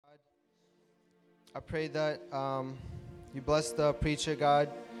I pray that you bless the preacher, God,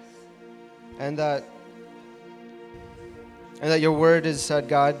 and that your word is said,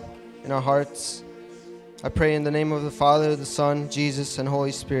 God, in our hearts. I pray in the name of the Father, the Son, Jesus, and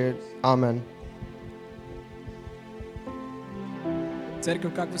Holy Spirit. Amen.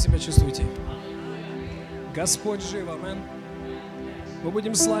 Церковь, как вы себя чувствуете? Господь жив, амен. Мы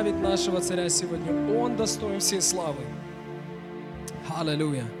будем славить нашего Царя сегодня. Он достоин всей славы.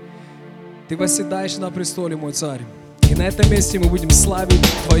 Аллилуйя. Ты восседаешь на престоле, мой Царь. И на этом месте мы будем славить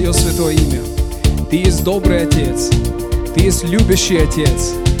Твое святое имя. Ты есть добрый Отец. Ты есть любящий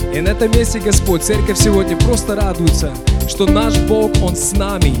Отец. И на этом месте, Господь, Церковь сегодня просто радуется, что наш Бог, Он с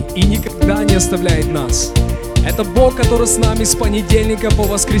нами и никогда не оставляет нас. Это Бог, который с нами с понедельника по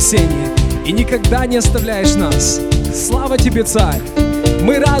воскресенье и никогда не оставляешь нас. Слава Тебе, Царь!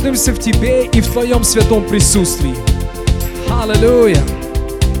 Мы радуемся в Тебе и в Твоем святом присутствии. Аллилуйя!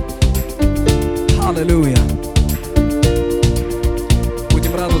 Аллилуйя!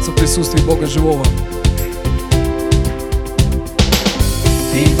 Будем радоваться в присутствии Бога живого.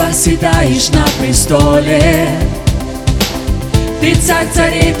 Ты восседаешь на престоле, Ты царь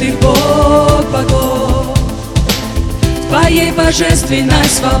царей, Ты Бог богов. В Твоей божественной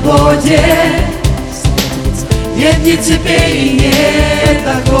свободе нет ни цепей и нет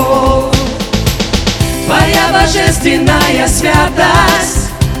оков. Твоя божественная святость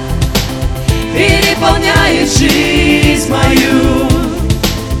переполняет жизнь мою.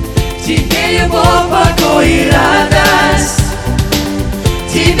 В Тебе любовь, покой и радость.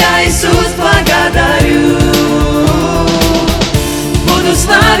 Тебя, Иисус, благодарю. Буду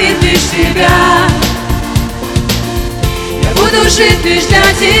славить лишь Тебя. Я буду жить лишь для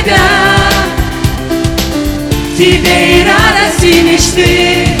Тебя. Тебе и радость, и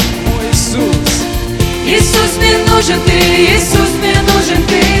мечты. Мой Иисус, Иисус, мне нужен Ты, Иисус, мне нужен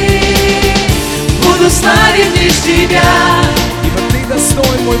Ты. Буду славить лишь Тебя. ибо Ты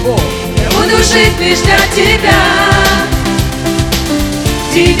достоин, мой Бог. Я буду жить лишь для Тебя.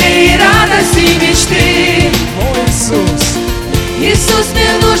 Тебе и радость, и мечты. Мой Иисус, Иисус,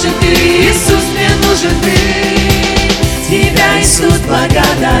 мне нужен Ты, Иисус, мне нужен Ты. Тебя, Иисус,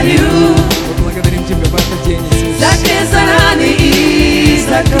 благодарю. мы благодарим Тебя в этот день, Иисус. За крест, за раны и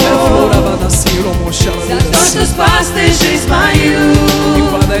за кровь. За то, что спас Ты жизнь мою.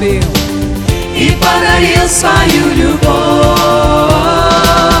 И подарил свою любовь.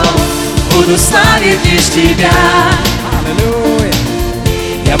 Буду славить лишь Тебя. Аллилуйя!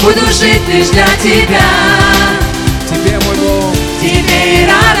 Я буду жить лишь для Тебя. Тебе, мой Бог. Тебе и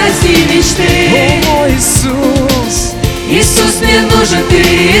радость, и мечты. О, мой Иисус, Иисус, мне нужен Ты,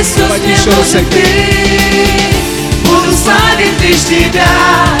 Иисус, мне нужен Ты. Буду славить лишь Тебя.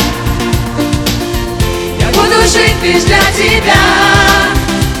 Я буду жить лишь для Тебя.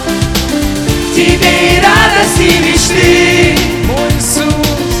 Тебе и радость, и мечты. мой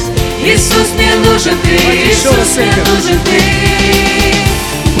Иисус, Иисус, мне нужен Ты, Иисус, мне нужен Ты.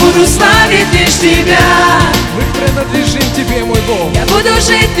 Буду славить лишь Тебя. мы принадлежим Тебе, мой Бог. Я буду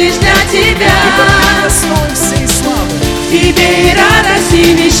жить лишь для Тебя. Ибо Ты достоин всей славы. Тебе и радость,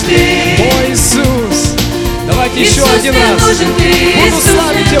 и мечты. Мой Иисус, давайте еще Иисус, один мне раз. нужен Ты, Буду Иисус,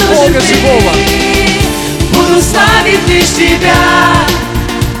 славить мне я нужен Бога Ты. живого. Буду славить лишь Тебя.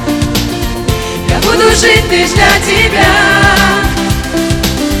 Я буду жить лишь для Тебя.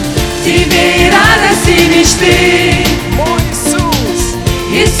 Тебе и радость, и мечты. Мой Иисус,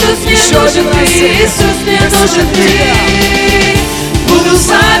 Иисус, мне Еще нужен один раз, Ты, Церковь. Иисус, мне Я нужен славлю Ты. Тебя. Буду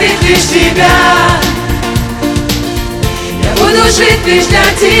славить лишь Тебя. Я буду жить лишь для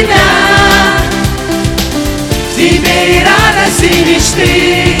Тебя. Тебе и радость, и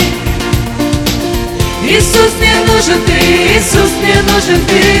мечты. Иисус, мне нужен Ты, Иисус, мне нужен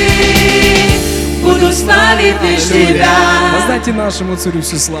Ты. Буду славить лишь Тебя. воздайте нашему Царю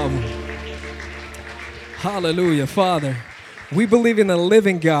всю славу. Hallelujah, Father. We believe in a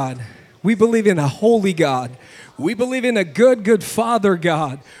living God. We believe in a holy God. We believe in a good, good Father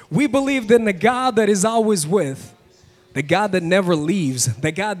God. We believe in a God that is always with. The God that never leaves.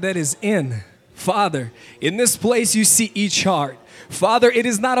 The God that is in. Father, in this place you see each heart. Father, it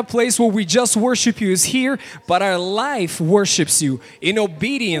is not a place where we just worship you is here, but our life worships you in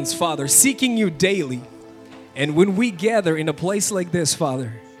obedience, Father, seeking you daily. And when we gather in a place like this,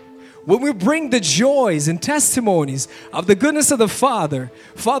 Father, when we bring the joys and testimonies of the goodness of the Father,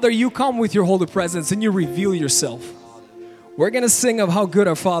 Father, you come with your holy presence and you reveal yourself. We're going to sing of how good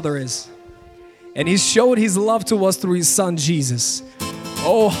our Father is. And He showed His love to us through His Son, Jesus.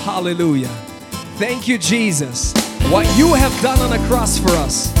 Oh, hallelujah. Thank you, Jesus. What you have done on the cross for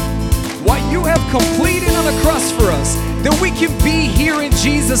us. What you have completed on the cross for us. That we can be here in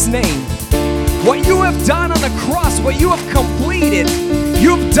Jesus' name. What you have done on the cross, what you have completed,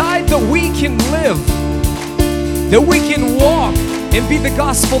 you have died that we can live, that we can walk and be the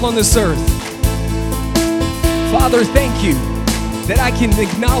gospel on this earth. Father, thank you that I can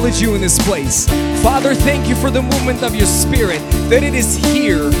acknowledge you in this place. Father, thank you for the movement of your Spirit, that it is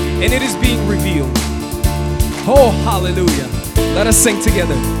here and it is being revealed. Oh, hallelujah. Let us sing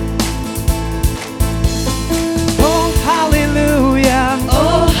together. Oh, hallelujah.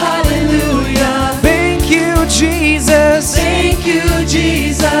 Oh, hallelujah. Thank you, Jesus. Thank you,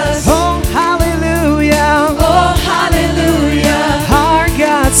 Jesus. Oh, hallelujah. Oh, hallelujah. Our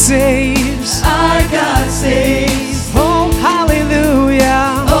God saves. Our God saves. Oh,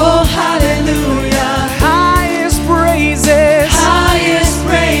 hallelujah. Oh, hallelujah. Highest praises. Highest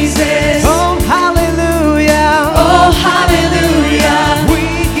praises. Oh, hallelujah. Oh, hallelujah.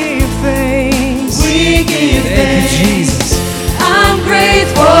 We give thanks. We give Thank you, thanks. Jesus. I'm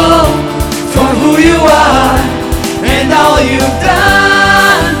grateful for who you are and all you've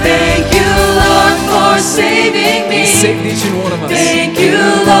done. Thank you, Lord, for saving me. Saved each and one of us. Thank you,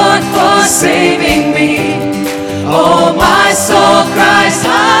 Lord, for saving me. Oh, my soul cries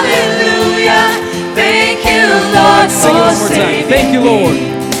hallelujah. Thank you, Lord, Sing it for one more time. saving Thank you, Lord.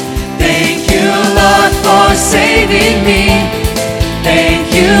 me. Thank you, Lord, for saving me.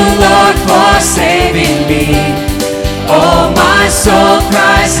 Thank you, Lord, for saving me. Oh, my soul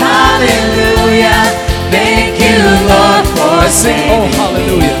cries hallelujah. Thank you, Lord, for Let's sing. Oh, saving me.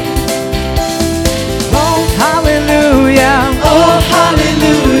 hallelujah. Oh, hallelujah. Oh,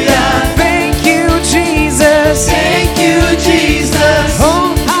 hallelujah. Thank you, Jesus. Thank you, Jesus.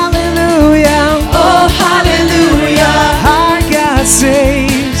 Oh, hallelujah. Oh, hallelujah. Our God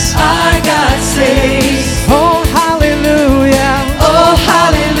saves. Our God saves. Oh, hallelujah. Oh,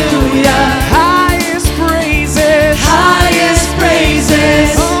 hallelujah. Highest praises. Highest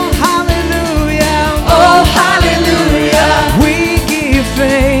praises. Oh, hallelujah. Oh, hallelujah. We give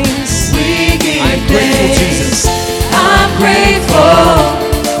thanks. We give I'm grateful, thanks. Jesus. I'm grateful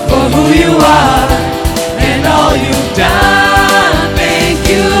for who you are and all you've done. Thank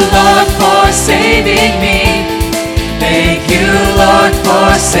you, Lord, for saving me. Thank you, Lord, for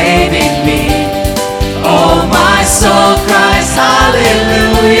saving me. Oh, my soul cries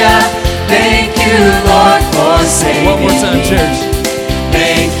hallelujah. Thank you, Lord, for saving me. One more time, church.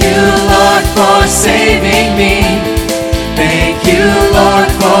 Thank you, Lord, for saving me. Thank you, Lord,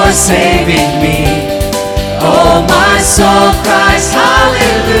 for saving me. Oh, my soul cries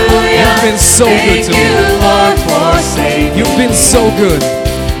hallelujah. You've been so good to Thank you, me. Lord, for saving You've been so good.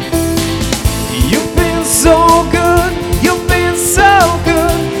 You've been so good. You've been so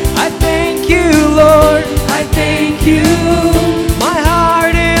good. I thank you, Lord. I thank you. My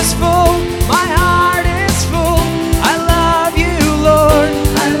heart is full. My heart is full. I love you, Lord.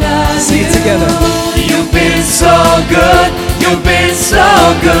 I love Sing you. it together. You've been so good. You've been so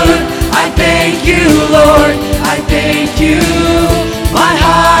good. I thank you, Lord. I thank you. My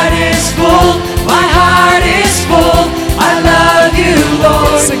heart is full. My heart is full. I love you,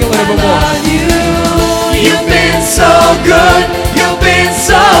 Lord. Sing a little I bit more. love you. You've been so good. You've been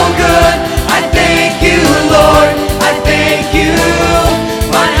so good. I thank you, Lord. I thank you.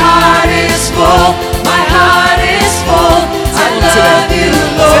 My heart is full. My heart is full. I love you,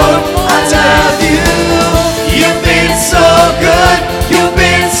 Lord. I love you. You've been so good. You've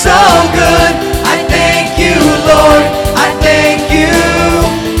been so good. I thank you, Lord. I thank you.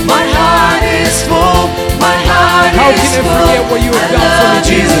 My heart is full. My heart How is can I full. forget what you have I done for me, love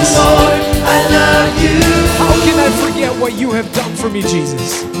you, Jesus? Lord. I love you. How can I forget what you have done for me,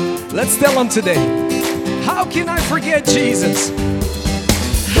 Jesus? Let's tell him today. How can I forget Jesus?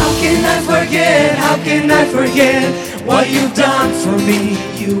 How can I forget? How can I forget what you've done for me?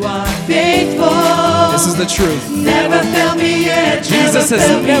 You are faithful. This is the truth. Never failed me yet. Jesus has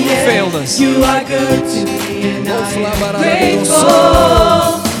failed me never yet. failed us. You are good to me and I am Flabarada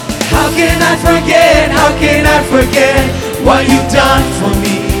grateful. How can I forget? How can I forget what you've done for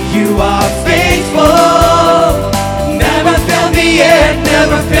me? You are faithful. Never failed me yet.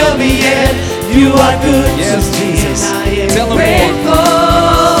 Never failed me yet. You are good Yes, to me Jesus. and I am Tell him more.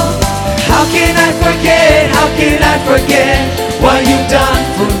 grateful. How can I forget? How can I forget what you've done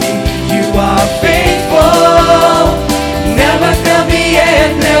for me? You are faithful. Never failed me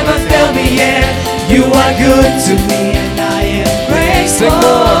yet. Never failed me yet. You are good to me and I am grateful. Sing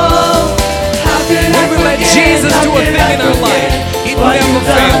more. How can I When we let forget? Jesus How do a can thing I in our forget life, it what never you've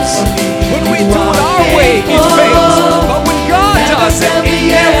done fails. for me? When we You do it are our way, it faithful. fails. But when God does it, Never it failed me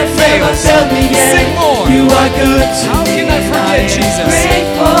never yet, never fails. failed me yet. Sing more. You are good to How me can I and forget am Jesus?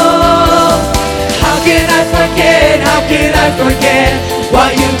 grateful. How can I forget? How can I forget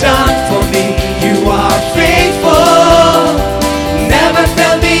what you've done for me?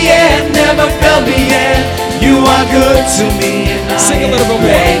 good to me, and Sing a I little am bit more.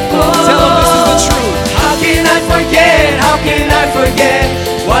 grateful. Tell them this is the truth. How can I forget? How can I forget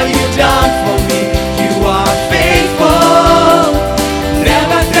what you've done for me? You are faithful.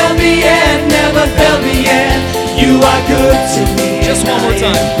 Never failed me yet, never failed me yet. You are good to me. Just and one more I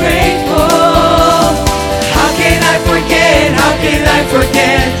time. am grateful. How can I forget? How can I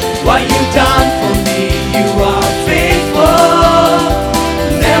forget what you've done for me? You are faithful.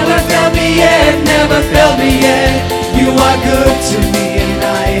 Never failed me yet, never failed me yet. You are good to me, and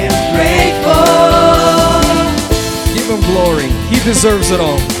I am grateful. Give him glory. He deserves it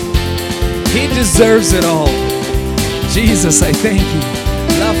all. He deserves it all. Jesus, I thank you.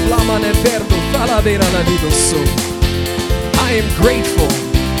 La flama ne perdo, faladera la vido so. I am grateful.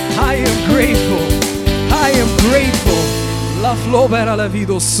 I am grateful. I am grateful. La flobera la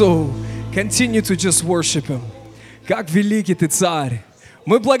vido so. Continue to just worship him. Как великий ты царь.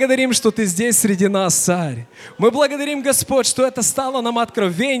 Мы благодарим, что Ты здесь среди нас, Царь. Мы благодарим, Господь, что это стало нам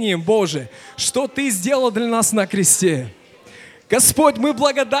откровением, Боже, что Ты сделал для нас на кресте. Господь, мы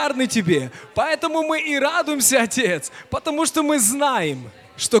благодарны Тебе, поэтому мы и радуемся, Отец, потому что мы знаем,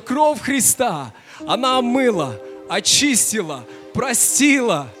 что кровь Христа, она омыла, очистила,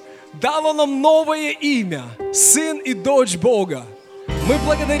 простила, дала нам новое имя, Сын и Дочь Бога. Мы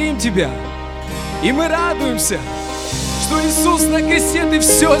благодарим Тебя, и мы радуемся, что Иисус на кресте Ты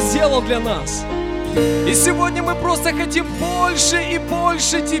все сделал для нас. И сегодня мы просто хотим больше и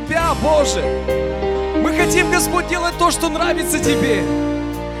больше Тебя, Боже. Мы хотим, Господь, делать то, что нравится Тебе.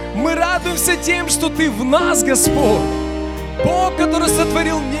 Мы радуемся тем, что Ты в нас, Господь. Бог, который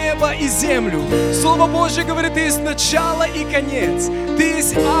сотворил небо и землю. Слово Божье говорит, Ты есть начало и конец. Ты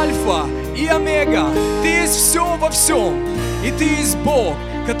есть Альфа и Омега. Ты есть все во всем. И Ты есть Бог,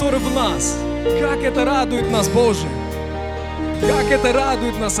 который в нас. Как это радует нас, Боже. Как это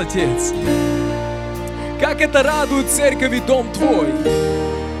радует нас, Отец. Как это радует церковь и дом Твой.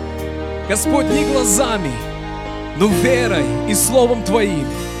 Господь, не глазами, но верой и Словом Твоим.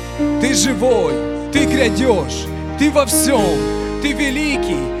 Ты живой, Ты грядешь, Ты во всем, Ты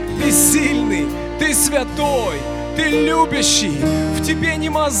великий, Ты сильный, Ты святой, Ты любящий. В Тебе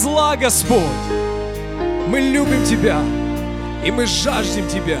нема зла, Господь. Мы любим Тебя, и мы жаждем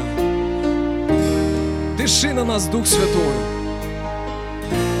Тебя. Дыши на нас, Дух Святой.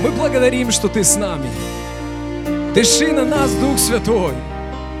 Мы благодарим, что Ты с нами. Дыши на нас, Дух Святой.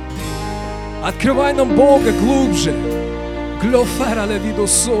 Открывай нам Бога глубже. Глофера левидо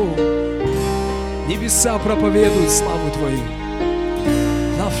со. Небеса проповедуют славу Твою.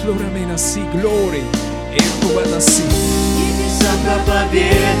 La flora menaси glory. Эктубанаси. Небеса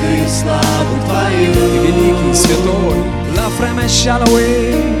проповедуют славу Твою. Великий, святой. La freme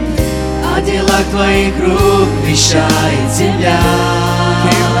shalaway. О делах Твоих рук вещает земля.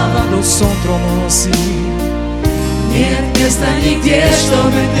 Нет места нигде,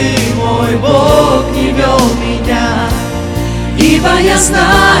 чтобы Ты, мой Бог, не вел меня. Ибо я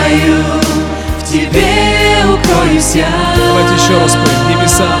знаю, в Тебе укроюсь я. Давайте еще раз поем.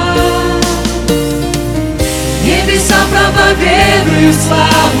 Небеса. Небеса проповедуют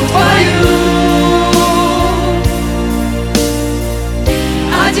славу Твою.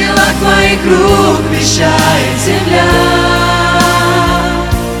 О делах Твоих рук вещает земля.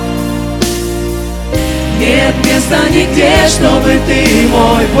 Нет места нигде, чтобы Ты,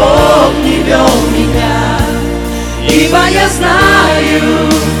 мой Бог, не вел меня. Ибо я знаю,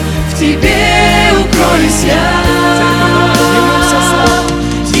 в Тебе укроюсь я.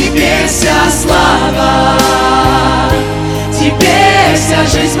 Тебе вся слава, Тебе вся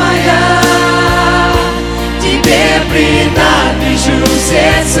жизнь моя. Тебе принадлежу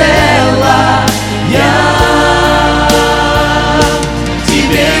всецело я.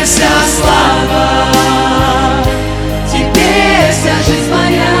 Тебе вся слава, Тебе вся жизнь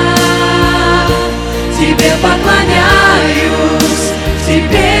моя. Тебе поклоняюсь, в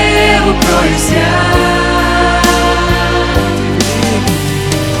Тебе укроюсь я.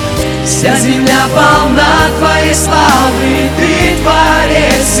 Вся земля полна Твоей славы, Ты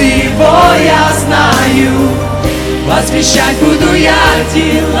Творец всего, я знаю. Возвещать буду я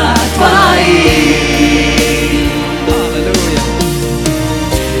дела Твои.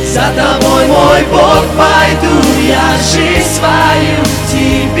 За Тобой, мой Бог, пойду я, жизнь свою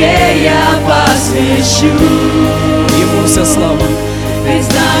Тебе я посвящу. Ему вся слава. Ведь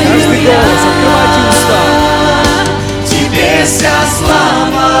знаю Каждый я, голос, открывайте уста. Тебе вся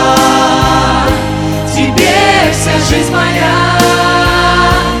слава, Тебе вся жизнь моя.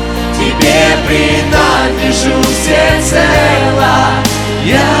 Тебе принадлежу всецело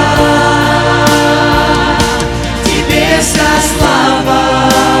я. Тебе вся слава,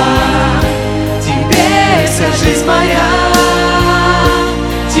 Тебе вся жизнь моя.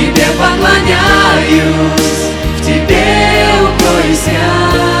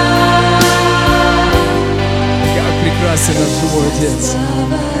 живой Отец.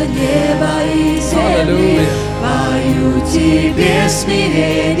 Слава неба и земли, Аллилуйя. пою тебе в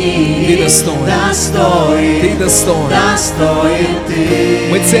смирении. Ты достоин. Достоин, Ты достоин. достоин ты.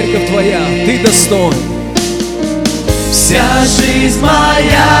 Мы церковь Твоя, Ты достоин. Вся жизнь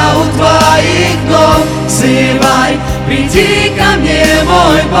моя у твоих ног, взывай, приди ко мне,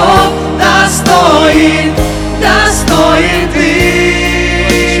 мой Бог, достоин, достоин ты.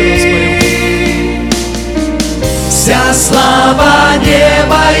 Еще раз поем. Вся слава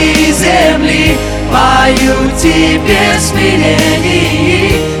неба и земли, пою тебе в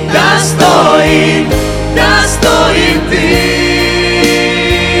смирении, достоин, достоин ты.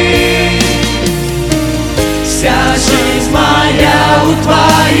 Вся жизнь моя у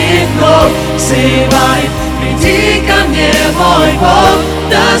твоих ног, взывай, приди ко мне, мой Бог,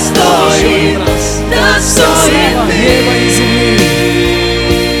 достоин, достоин Слава ты. неба и земли.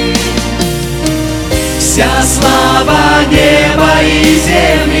 Вся слава неба и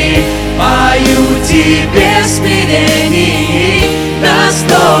земли, пою тебе в смирении,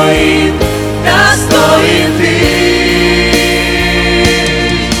 достоин, достоин ты.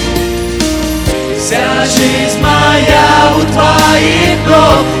 Вся жизнь моя у твоих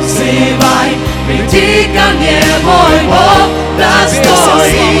ног, взывай, приди ко мне, мой Бог,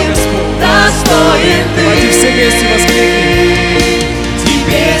 достоин, достоин Давайте все ты. вместе воскликнем.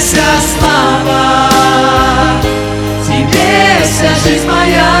 Тебе вся слава, тебе вся жизнь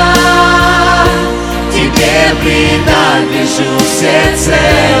моя, тебе принадлежу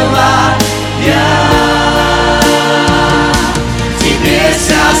всецело я. Тебе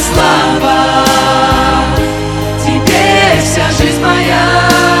вся слава, тебе вся жизнь моя,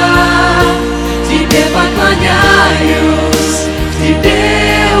 тебе поклоняюсь, в тебе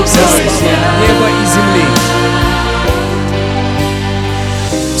Вся укроюсь слава я. неба и земли.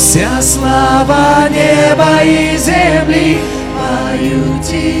 Вся слава неба и земли, пою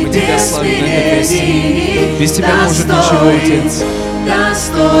тебе тебя славим на этой песне. смирении. Без тебя может ничего, Достоин, Отец.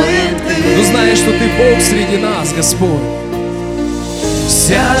 достоин ты. Ну знаешь, что Ты Бог среди нас, Господь.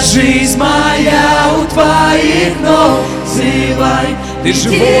 Вся жизнь моя у твоих ног, взывай, Ты приди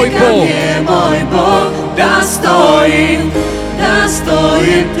живой ко Бог. мне, мой Бог, достоин,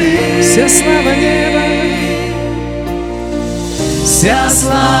 достоин ты. Вся слава неба. Вся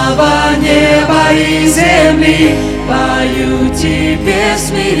слава неба и земли, пою тебе в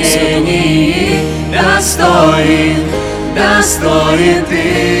смирении, достоин, достоин ты.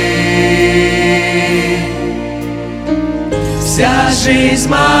 Вся жизнь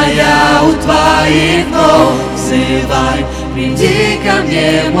моя у твоих ног, взывай, приди ко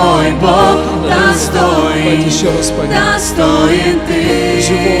мне, мой Бог, Давайте достоин, еще раз поем. достоин ты.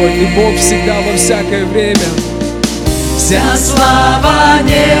 Живой, Ты Бог всегда во всякое время. Вся слава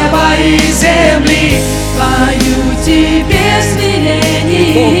неба и земли, пою тебе в Бог не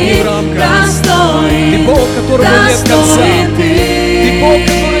смирении, в рамках. достоин, Ты Бог, которого нет конца. достоин Ты Бог,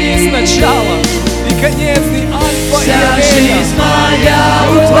 который есть начало и конец, Ты Альфа и Вся Омега. жизнь моя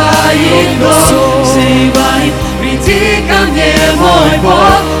у твоих ног, взывай, приди ко мне, мой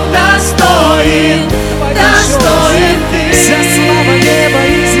Бог, достоин, достоин ты. Вся слава неба и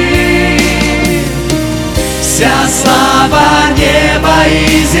земли. Вся слава неба и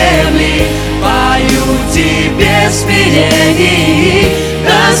земли, пою тебе в смирении,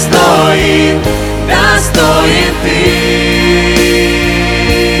 достоин, достоин ты.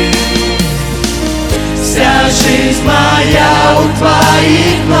 Вся жизнь моя у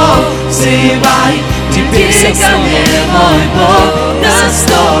твоих ног, взывай, Тебе вся приди ко слава. мне, мой Бог,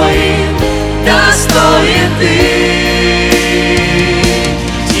 достоин, достоин ты.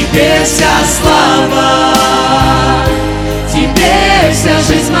 Тебе вся слава, тебе вся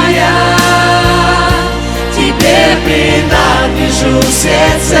жизнь моя, тебе принадлежу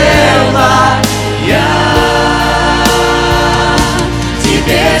всецело я.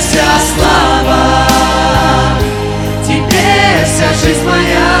 Тебе вся слава, тебе вся жизнь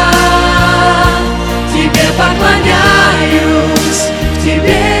моя, тебе поклоняюсь, в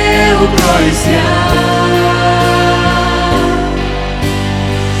тебе укроюсь я.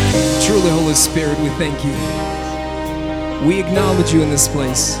 Truly, Holy Spirit, we thank you. We acknowledge you in this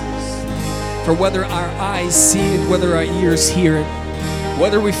place. For whether our eyes see it, whether our ears hear it,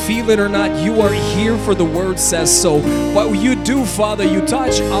 whether we feel it or not, you are here, for the word says so. What you do, Father, you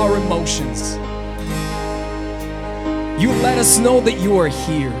touch our emotions. You let us know that you are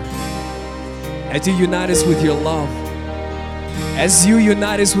here. As you unite us with your love, as you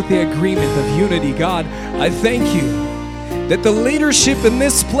unite us with the agreement of unity, God, I thank you that the leadership in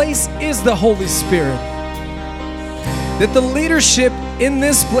this place is the Holy Spirit. That the leadership in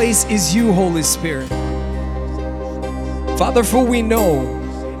this place is you, Holy Spirit. Father, for we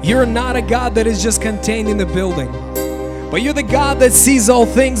know you're not a God that is just contained in the building, but you're the God that sees all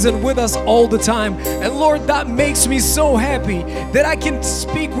things and with us all the time. And Lord, that makes me so happy that I can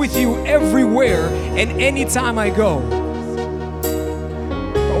speak with you everywhere and anytime I go.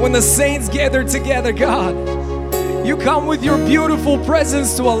 But when the saints gather together, God, you come with your beautiful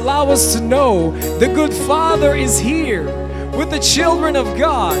presence to allow us to know the good Father is here with the children of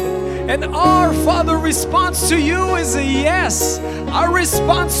God. And our Father response to you is a yes. Our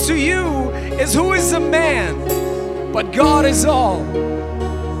response to you is, who is a man? But God is all.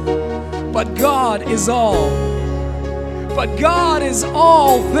 But God is all. But God is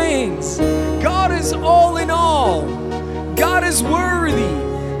all things. God is all in all. God is worthy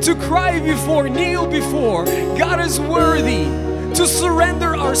to cry before, kneel before. God is worthy to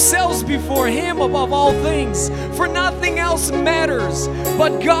surrender ourselves before Him above all things. For nothing else matters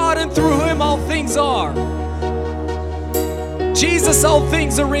but God, and through Him all things are. Jesus, all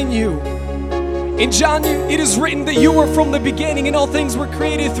things are in you. In John, it is written that you were from the beginning, and all things were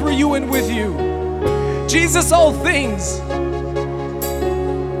created through you and with you. Jesus, all things.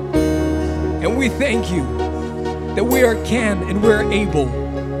 And we thank you that we can and we're able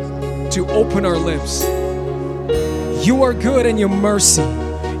to open our lips. You are good, and your mercy,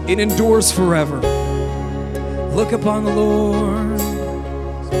 it endures forever. Look upon the Lord.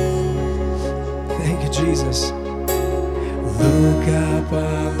 Thank you, Jesus. Look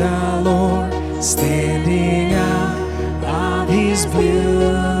upon the Lord, standing out of His beauty.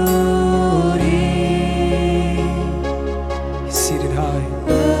 He's seated high.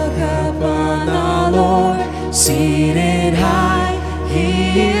 Look upon the Lord, seated high.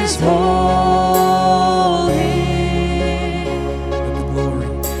 He is holy.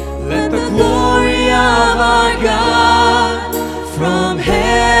 Of our God from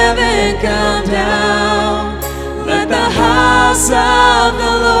heaven come down. Let the house of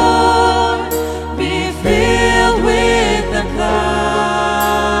the Lord be filled with the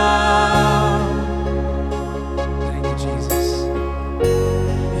cloud. Thank you, Jesus.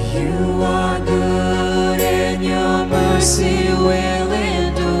 You are good, and your mercy will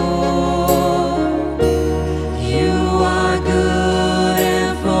endure. You are good,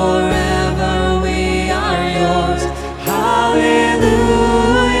 and forever we are yours. Hallelujah,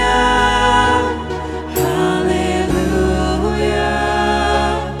 hallelujah,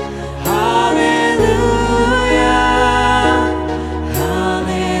 hallelujah,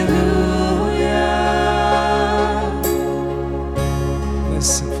 hallelujah.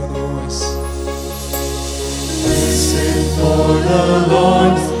 Listen for the voice. Listen for the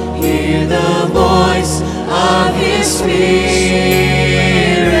Lord, hear the voice of His Spirit.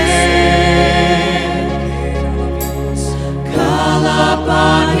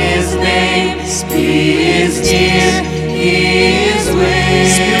 Upon His name, He is near, He is with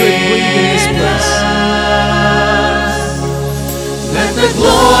Spirit, breathe in His place. Let the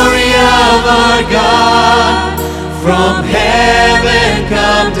glory of our God from heaven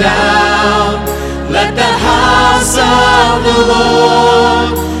come down. Let the house of the Lord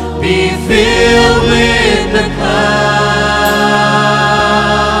be filled with the cloud.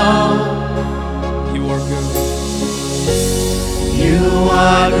 You are good. You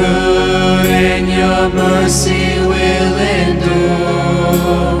are good, and your mercy will endure.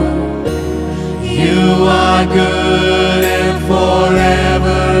 You are good, and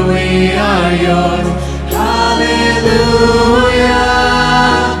forever we are yours. Hallelujah,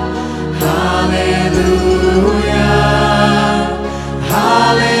 hallelujah,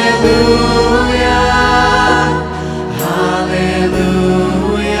 hallelujah, hallelujah.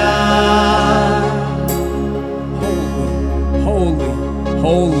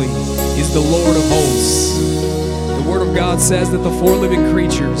 Holy is the Lord of hosts. The Word of God says that the four living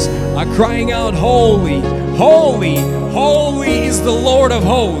creatures are crying out, holy, holy, holy is the Lord of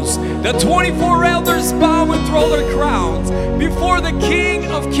hosts. The 24 elders bow and throw their crowns before the King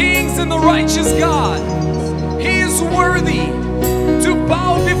of kings and the righteous God. He is worthy to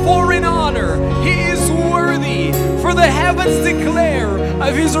bow before in honor. He is worthy, for the heavens declare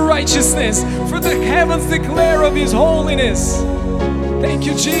of His righteousness, for the heavens declare of His holiness. Thank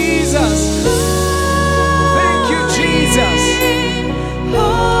you, Jesus. Thank you, Jesus.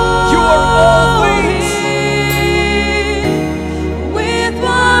 You are all things. With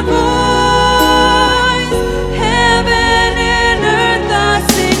one voice, heaven and earth are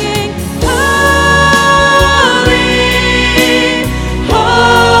singing, holy,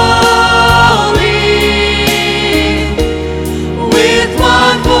 holy. With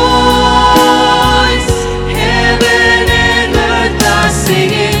one voice, heaven and earth are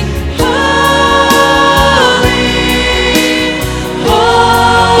singing, holy,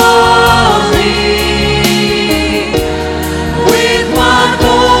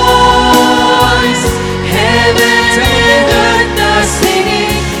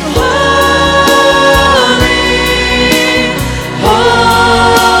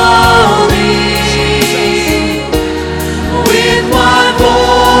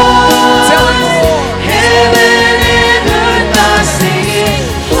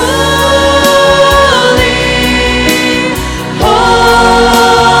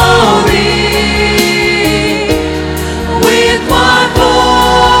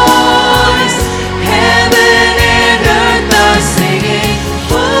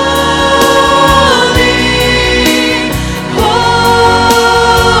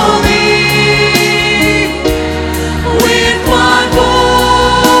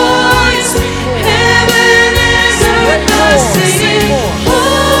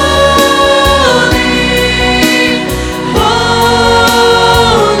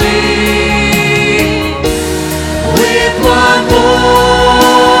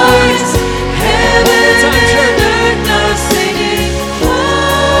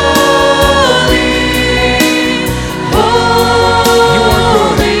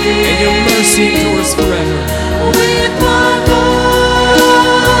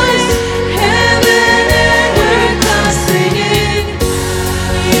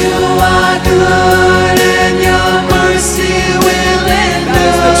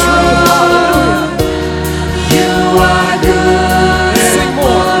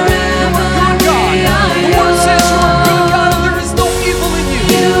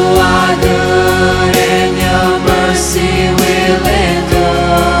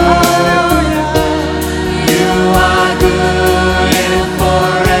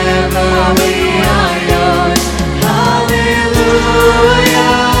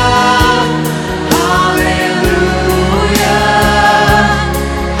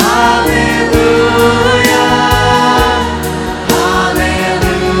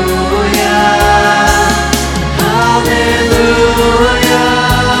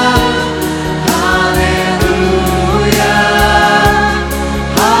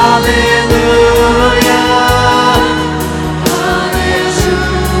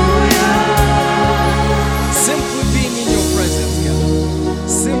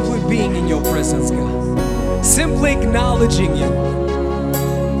 presence, God. Simply acknowledging you.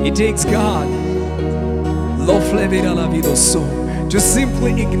 It takes God. Just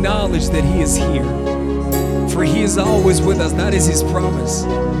simply acknowledge that He is here. For He is always with us. That is His promise.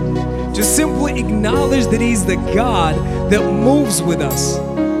 Just simply acknowledge that He's the God that moves with us.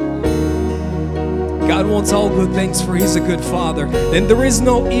 God wants all good things, for He's a good Father. And there is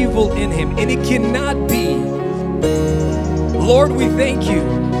no evil in Him, and it cannot be. Lord, we thank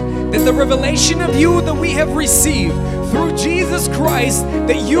you that the revelation of you that we have received through Jesus Christ,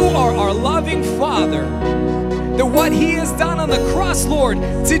 that you are our loving Father, that what He has done on the cross, Lord,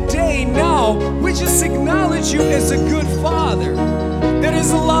 today, now, we just acknowledge you as a good Father that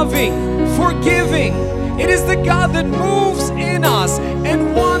is loving, forgiving. It is the God that moves in us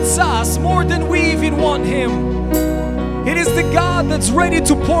and wants us more than we even want Him. It is the God that's ready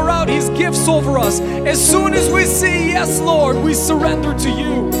to pour out His gifts over us. As soon as we say, yes, Lord, we surrender to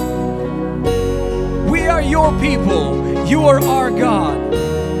you. We are your people. You are our God.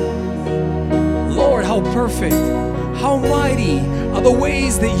 Lord, how perfect, how mighty are the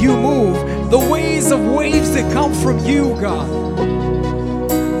ways that you move, the ways of waves that come from you, God.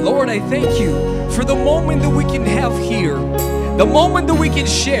 Lord, I thank you for the moment that we can have here, the moment that we can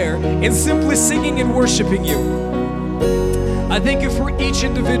share in simply singing and worshiping you. I thank you for each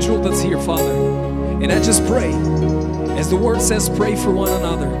individual that's here, Father. And I just pray, as the word says, pray for one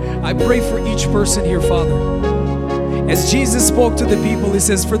another. I pray for each person here, Father. As Jesus spoke to the people, He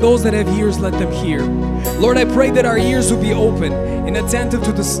says, for those that have ears, let them hear. Lord, I pray that our ears will be open and attentive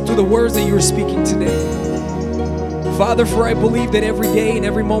to the words that you're speaking today. Father, for I believe that every day and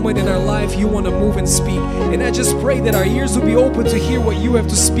every moment in our life, you want to move and speak. And I just pray that our ears will be open to hear what you have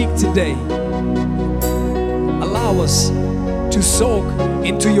to speak today. Allow us to soak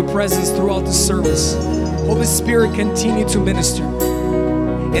into your presence throughout the service. Holy Spirit, continue to minister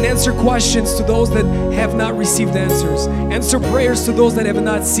and answer questions to those that have not received answers. Answer prayers to those that have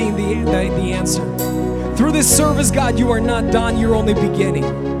not seen the answer. Through this service, God, you are not done, you're only beginning.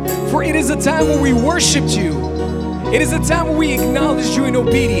 For it is a time when we worshiped you. It is a time when we acknowledged you in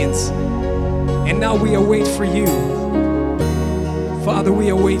obedience. And now we await for you. Father, we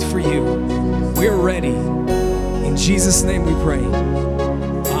await for you. We are ready. In Jesus' name we pray.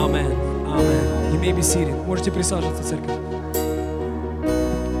 Amen. Amen. You may be seated. Можете присаживаться, церковь.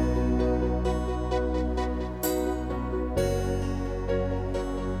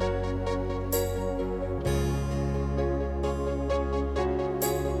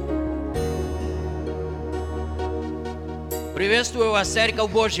 Приветствую вас,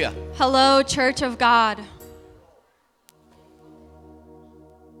 Церковь Божья. Hello, Church of God.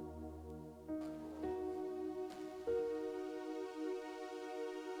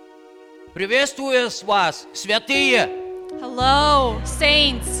 Приветствую вас, святые. Hello,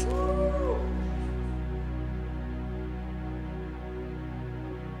 saints.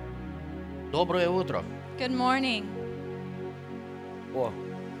 Доброе утро. Good morning. О,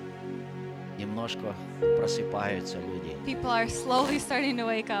 немножко просыпаются люди. People are slowly starting to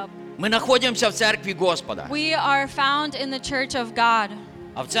wake up. Мы находимся в Церкви Господа. We are found in the Church of God.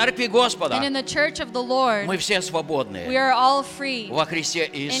 А в Церкви Господа And in the Church of the Lord, мы все we свободные are all free во Христе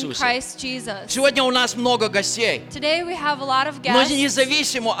in Иисусе. Christ Jesus. Сегодня у нас много гостей, Today we have a lot of но guests,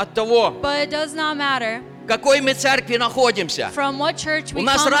 независимо от того, but it does not matter в какой мы церкви находимся. from what church У we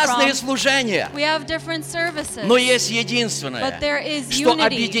нас come разные from. служения, We have different services, но есть единственное, but there is что unity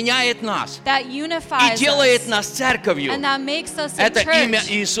объединяет нас that и unifies делает us. нас церковью. And that makes us a Это church. имя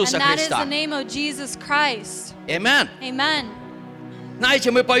Иисуса And that is Христа. the name of Jesus Christ. Amen. Amen.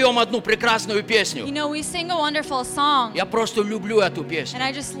 Знаете, мы поем одну прекрасную You песню. know, we sing a wonderful song. Я просто люблю эту песню. And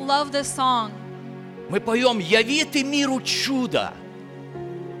I just love this song. Мы поем «Яви ты миру чудо».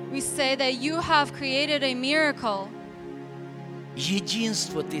 We say that you have created a miracle.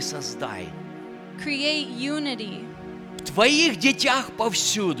 Единство ты создай. Create unity В твоих детях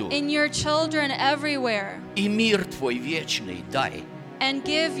повсюду. in your children everywhere. И мир твой вечный дай. And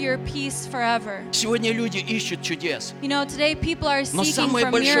give your peace forever. Сегодня люди ищут чудес. You know, today people are Но seeking самое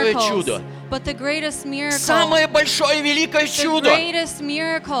for большое miracles. чудо, But the greatest miracle, самое большое великое the чудо, greatest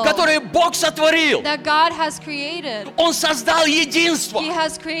miracle которое Бог сотворил, that God has created, Он создал единство He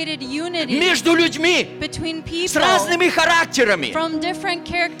has created unity между людьми between с people разными характерами, from different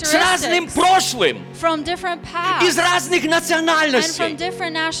с разным characteristics, прошлым, from different из paths, разных and from национальностей.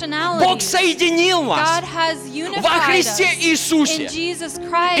 different Бог nationalities. соединил God нас has во unified us Христе in Иисусе. Jesus И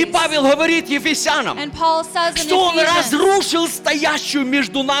Christ. Павел говорит Ефесянам, And Paul says in что Он Ephesians разрушил стоящую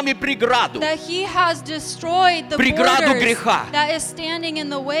между нами преграду. that he has destroyed the Преграду borders греха. that is standing in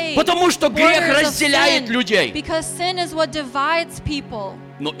the way. Потому что грех Borders of разделяет sin. людей. Because sin is what divides people.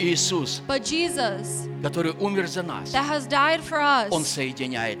 Но Иисус, But Jesus, который умер за нас, that has died for us, Он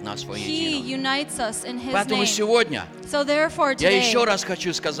соединяет нас He воедино. unites us in His Поэтому name. сегодня So therefore я today, еще раз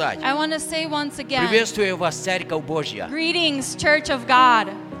хочу сказать, I want to say once again, приветствую вас, Церковь Божья. greetings, Church of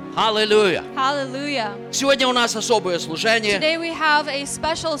God. Аллилуйя! Hallelujah. Сегодня у нас особое служение, Today we have a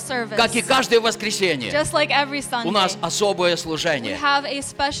special service. как и каждое воскресенье. Just like every У нас Sunday, особое we служение, have a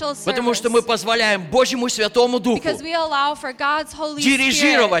special потому service. что мы позволяем Божьему Святому Духу Because we allow for God's Holy Spirit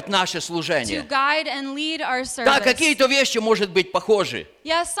дирижировать наше to служение. guide and lead our Да, service. какие-то вещи, может быть, похожи,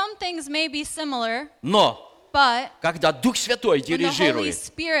 Yes, some things may be similar, но but когда Дух Святой when the Holy дирижирует,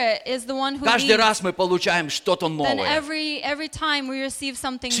 Spirit is the one who каждый leads, раз мы получаем что-то then новое. every time we receive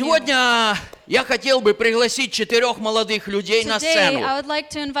something new. Сегодня я хотел бы пригласить 4 молодых людей на Today, I сцену. would like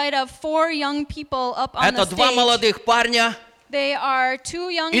to invite up 4 young people up on Это the 2 stage. молодых парня They are 2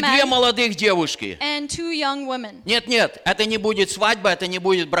 young и 2 men молодых девушки. and 2 young women. Нет, это не будет свадьба, это не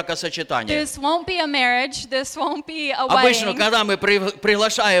будет бракосочетание. This won't be a marriage. This won't be a Обычно, wedding. когда мы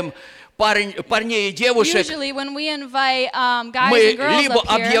приглашаем парней и девушек, Usually, when we invite guys мы and girls либо up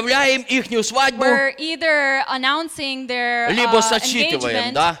here, объявляем ихнюю свадьбу, we're either announcing their либо сочетываем,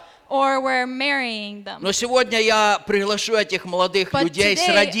 engagement да? or we're marrying them. Но сегодня я приглашу этих молодых But людей с today,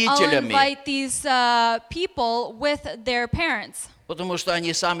 I'll родителями, invite these people with their parents потому что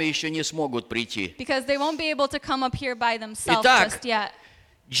они сами еще не смогут прийти. because they won't be able to come up here by themselves Итак, just yet.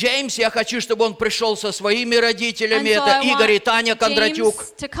 Джеймс, я хочу, чтобы он пришел со своими родителями. And so Это I Игорь и want Таня Кондратюк.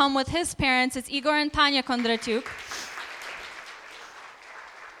 James to come with his parents. It's Igor and Tanya Kondratyuk.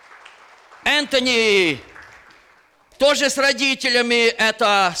 Энтони тоже с родителями.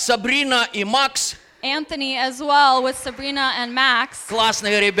 Это Сабрина и Макс. Anthony as well with Sabrina and Max.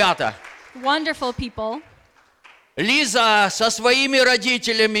 Классные ребята. Wonderful people. Лиза со своими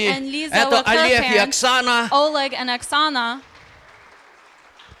родителями. And Lisa Это with her Олег и parents. Оксана. Oleg and Oksana.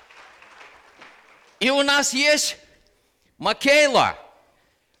 И у нас есть Макейла.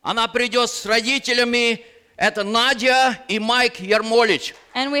 Она придет с родителями. Это Надя и Майк Ярмолич.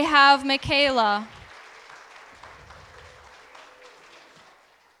 And we have Michaela.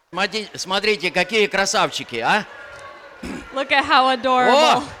 Смотрите, какие красавчики, а? Look at how adorable.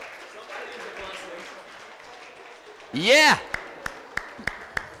 О! Yeah!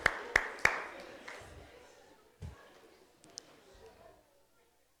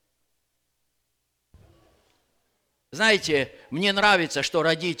 Знаете, мне нравится, что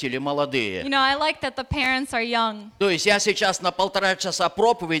родители молодые. You know, I like that the parents are young. То есть я сейчас на 1,5 часа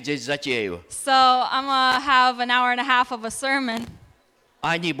проповедь здесь затею, So I'm going to have an hour and a half of a sermon,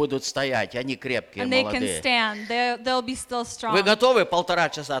 а они будут стоять, они крепкие, and they can молодые. stand. They'll be still strong. Вы готовы 1,5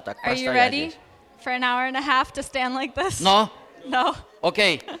 часа так Are you простоять ready здесь? for an hour and a half to stand like this? No? No?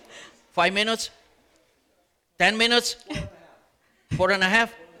 Okay. 5 minutes? 10 minutes? 4.5?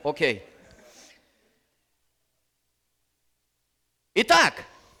 Okay. Итак,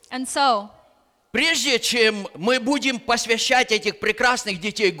 And so, прежде чем мы будем посвящать этих прекрасных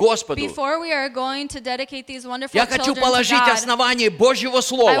детей Господу, before we are going to dedicate these wonderful я хочу children to положить God, основание Божьего I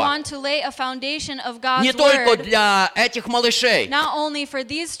Слова want to lay a foundation of God's не только Word, для этих малышей, not only for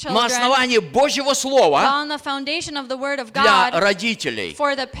these но children, основание Божьего but Слова on the foundation of the Word of для God родителей.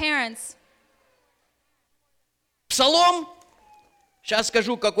 for the parents. Псалом, сейчас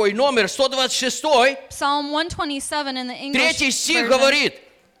скажу какой номер, 126, Psalm 127 in the English 3 стих version, говорит: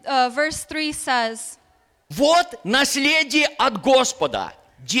 verse 3 says, вот наследие от Господа,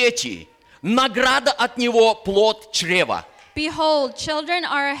 дети, награда от Него, плод чрева. Behold, children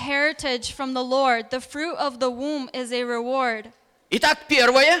are a heritage from the Lord. The fruit of the womb is a reward. Итак,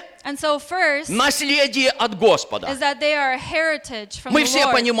 первое, And so first наследие от Господа. is that they are a heritage from Мы the все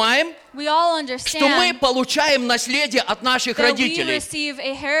Lord. понимаем, We all что мы understand получаем наследие от наших that we родителей. receive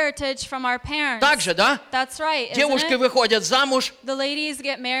a heritage from our parents. Так же, да? That's right, isn't Девушки it? выходят замуж, The ladies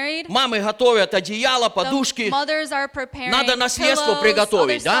get married. мамы готовят одеяло, The подушки. mothers are preparing Надо наследство pillows,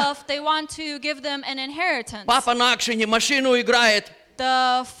 приготовить, other да? stuff. They want to give them an inheritance. Папа на акшене машину играет,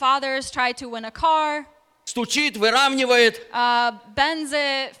 The fathers try to win a car. стучит, выравнивает. Bends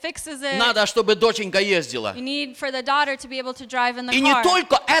it, fixes it. Надо, чтобы доченька ездила. You need for the daughter to be able to drive in the И не car.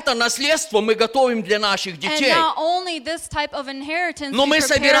 только это наследство мы готовим для наших And детей, not only this type of inheritance но we мы prepare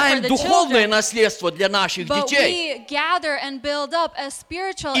for собираем the духовное children, наследство для наших but детей. we gather and build up a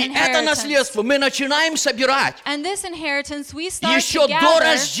spiritual И это inheritance. наследство мы начинаем собирать And this inheritance we start еще to до gather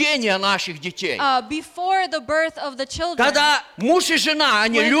рождения наших детей. before the birth of the children. Когда муж и жена,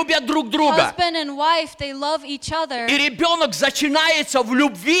 они When любят друг друга, Husband and wife, they love each other, и ребенок начинается в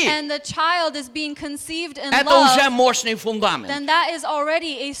любви, and the child is being conceived in это love, уже мощный фундамент. then that is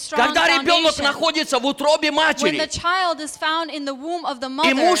already a strong Когда ребенок foundation. находится в утробе When матери, the child is found in the womb of the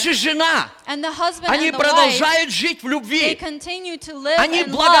и mother, муж и жена, and the husband они and the wife, продолжают жить в they любви, continue to live они in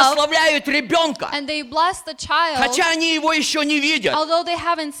love, благословляют ребенка, and they bless the child, хотя они его еще не видят. although they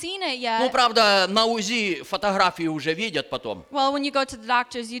haven't seen it Ну, yet. правда, на УЗИ фотографии уже видят потом. Well, when you go to the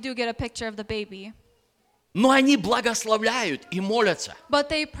doctors, you do get a picture of the baby. Но они благословляют и молятся. But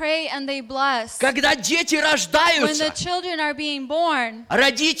they pray and they bless. Когда дети When the рождаются, children are being born,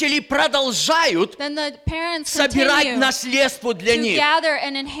 родители продолжают then the parents собирать continue наследство для to них. gather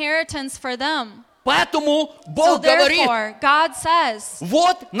an inheritance for them. Поэтому So Бог говорит, therefore, God says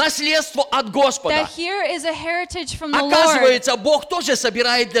вот наследство от Господа. that here is a heritage from the Lord. Оказывается, Бог тоже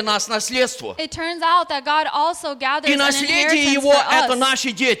собирает для нас наследство. It turns out that God also gathers И an наследие inheritance Его for – это us.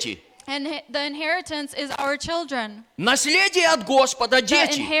 наши дети. And the inheritance is our children. Наследие от Господа – The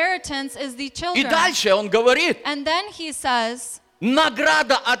дети. inheritance is the И children. дальше Он говорит, And then he says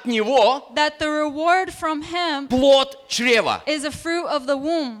награда от Него that the reward from – him плод чрева. is a fruit of the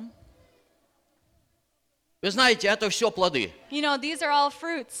womb. Вы знаете, это все плоды. You know, these are all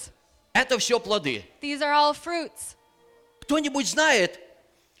fruits. Это все плоды. These are all fruits. Кто-нибудь знает,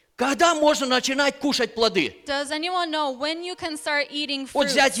 когда можно начинать кушать плоды? Does anyone know when you can start eating Вот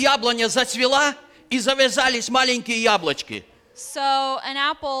fruits? взять яблоня зацвела, и завязались маленькие яблочки. So an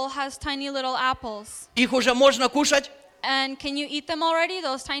apple has tiny little apples. Их уже можно кушать? And can you eat them already,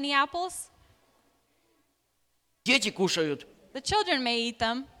 those tiny apples? Дети кушают, The children may eat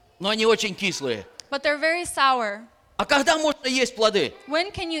them, но они очень кислые. but they're very sour. А когда можно есть плоды?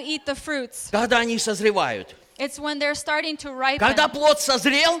 When can you eat the fruits? Когда они созревают. It's when they're starting to ripen. Когда плод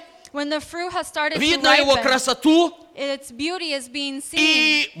созрел, When the fruit has started to видно его ripen, красоту, its beauty is being seen,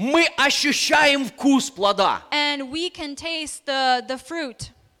 и мы ощущаем вкус плода. and we can taste the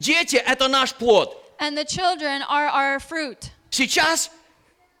fruit. Дети – это наш плод. And the children are our fruit. Сейчас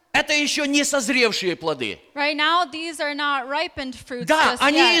это еще не созревшие плоды. Right now, these are not ripened fruits Да, just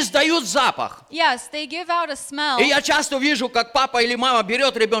они yet. издают запах. Yes, they give out a smell. И я часто вижу, как папа или мама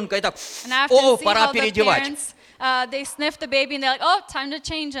берет ребенка и так, And I о, often see пора how the переодевать. parents, they sniff the baby and they're like, oh, time to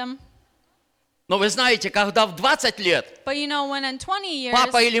change him. Но вы знаете, когда в 20 лет But you know, when in 20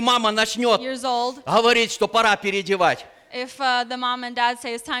 папа или мама начнет years old, говорить, что пора переодевать, if the mom and dad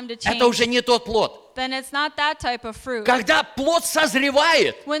say it's time to change, это уже не тот плод. then it's not that type of fruit. Когда плод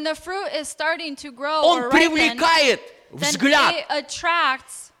созревает, When the fruit is starting to grow он or ripen, привлекает then взгляд. it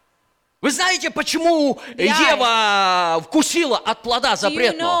attracts. Вы знаете, почему Yeah. Ева вкусила от плода Do you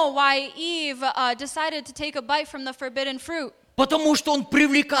запретного? know why Eve decided to take a bite from the forbidden fruit? Потому что он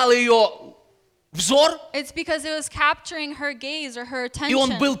привлекал ее взор, It's because it was capturing her gaze or her и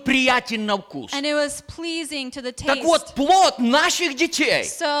он attention, был приятен на вкус. and it was pleasing to the Так taste. вот, плод наших детей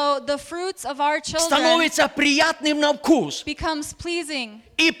So the fruits of our children становится приятным на вкус becomes pleasing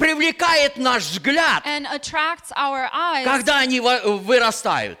и привлекает наш взгляд, and attracts our eyes когда они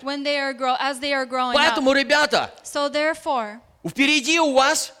вырастают. when they are as they are growing Поэтому, up. ребята, So therefore, впереди у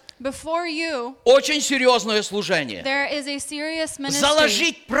вас before you, очень серьезное служение. there is a serious ministry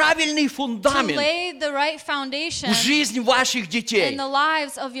Заложить правильный to фундамент lay the right foundation в жизнь ваших in детей, the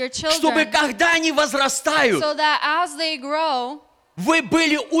lives of your чтобы children, когда они возрастают, so that as they grow, вы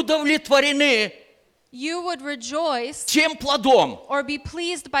были удовлетворены you would rejoice тем плодом, or be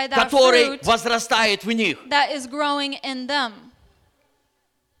pleased by that который fruit возрастает в них. that is growing in them.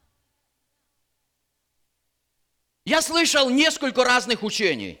 Я слышал несколько разных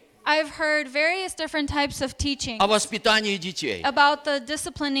учений I've heard various different types of teaching о воспитании детей. about the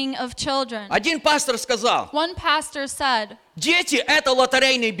disciplining of children. Один пастор сказал, One pastor said дети – это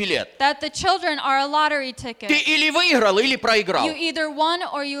лотерейный билет. that the children are a lottery Ты ticket. или выиграл, или проиграл. You either won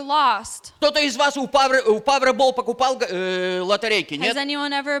or you lost. Кто-то из вас в Powerball покупал лотерейки, Has нет?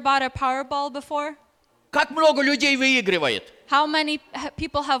 anyone ever bought a Powerball before? Как много людей выигрывает? How many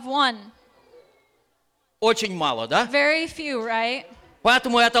people have won? Очень мало, да? Very few, right?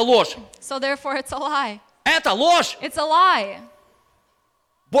 Поэтому это ложь. So therefore it's a lie. Это ложь. It's a lie.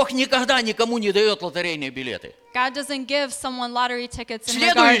 Бог никогда никому не дает лотерейные билеты. God doesn't give someone lottery tickets in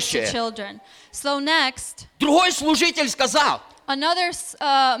regards to Следующее. children. So next, Другой служитель сказал, another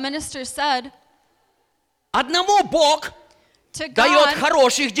minister said, одному Бог to дает God,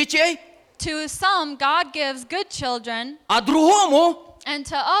 хороших детей, to some God gives good children, а другому and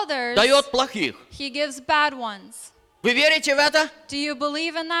to others дает плохих. He gives bad ones. Вы верите в это? Do you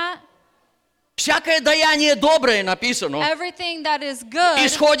believe in that? Всякое даяние доброе, написано, Everything that is good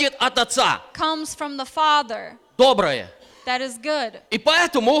исходит от Отца. comes from the Father. Доброе. that is good. И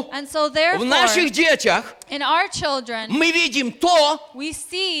поэтому And so в therefore, наших детях in our children, мы видим то, we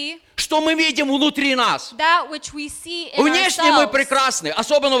see что мы видим внутри нас. that which we see in Внешне мы ourselves. прекрасны,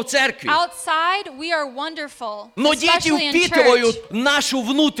 особенно в церкви. Outside, we are wonderful, Но дети especially in church. впитывают нашу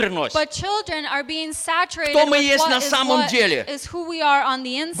внутренность. But children are being saturated Кто мы with есть на what самом деле. is who we are on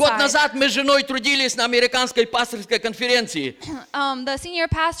the Год inside. назад мы с женой трудились на американской пасторской конференции. The senior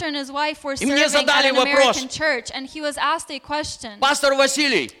pastor and his wife were И мне serving at задали an вопрос. American church, and he was asked a question. Пастор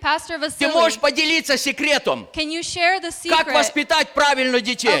Василий, Pastor ты Vasily, можешь поделиться секретом, can you share the как secret воспитать правильно of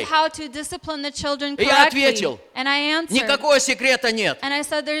детей? how to discipline the children И я correctly? ответил, And I answered, Никакого секрета нет. and I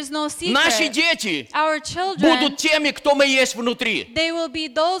said, there's no Наши secret. дети Our children, будут теми, кто мы есть внутри. they will be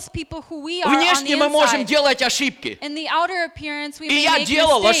those people who we are on the Внешне мы можем inside. делать ошибки. In the outer appearance, we И may я make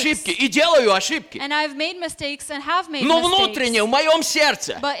делал mistakes. ошибки, и делаю ошибки. And I've made mistakes and have made Но mistakes. внутренне, в моем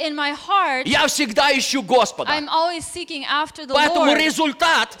сердце, But in my heart, я всегда ищу Господа. I'm always seeking after the Поэтому Lord.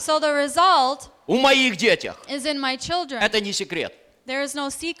 результат So the result у моих детях. is in my children. Это не секрет. There is no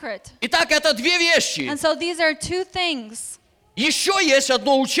secret. Итак, это две вещи. And so these are two things. Еще есть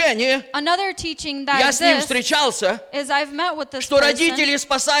одно учение. Another teaching that Я с ним exists встречался, is I've met with this что person родители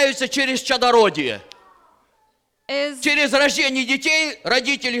спасаются через чадородие. is Через рождение детей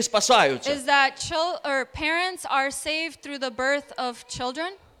родители спасаются. that parents are saved through the birth of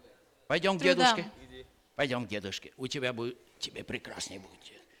children. Пойдем к Through дедушке. them. Пойдем к дедушке. У тебя будет, тебе прекраснее будет.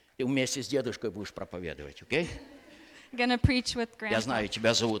 Ты вместе с дедушкой будешь проповедовать, окей? Gonna preach with Я grandpa. знаю,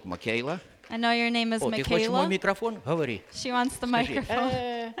 тебя зовут Макейла. I know your name is О, ты хочешь мой Michaela. микрофон? Говори. She wants the Скажи.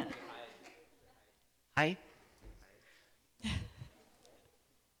 microphone. Ай.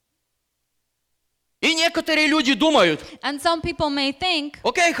 И некоторые люди думают, And some people may think,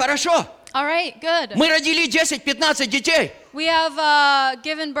 окей, хорошо, all right, good. мы родили 10-15 детей, We have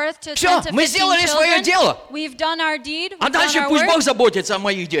given birth to Всё, 10 to мы 15 сделали своё children. дело. We've done our deed. а We've done дальше our пусть work, Бог заботится о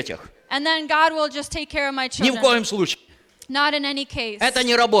моих детях. and then God will just take care of my Ни в children. коем случае. Not in any case. Это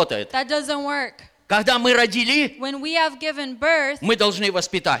не работает. That doesn't work. Когда мы родили, When we have given birth, мы должны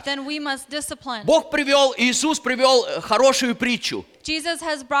воспитать. then we must discipline. Иисус привел хорошую притчу. Jesus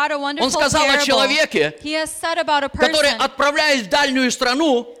has brought a wonderful Он сказал о parable. человеке, He has said about a который, person отправляясь в дальнюю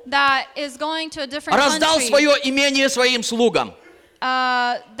страну, that is going to a different раздал country свое имение своим слугам.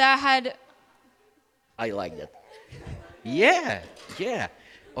 that had I like that. Yeah.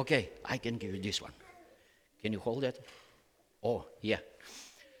 Okay, I can give you this one. Can you hold that? Oh, yeah.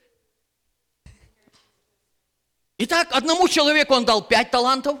 Итак, одному человеку он дал 5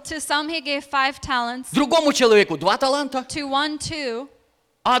 талантов, to some he gave 5 talents, другому человеку 2 таланта, to one 2,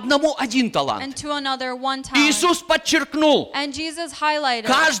 а одному 1 талант. and to another 1 talent. Иисус подчеркнул, And Jesus highlighted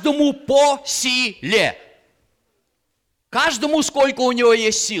каждому по силе. Каждому сколько у него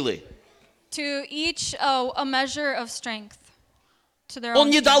есть силы. to each a measure of strength. To their Он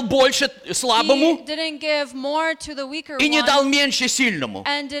own не дал больше He слабому didn't give more to the weaker и не one дал меньше сильному.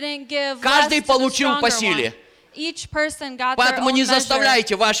 and didn't give Каждый less to the получил по stronger силе. one. Each person got their Поэтому own не measure.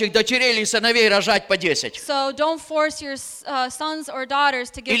 заставляйте ваших дочерей или сыновей рожать по 10. So don't force your sons or daughters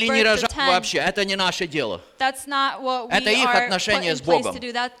to give Или не birth to рожать 10. вообще. Это не наше дело. That's not what we Это их are put отношения in с place Богом. to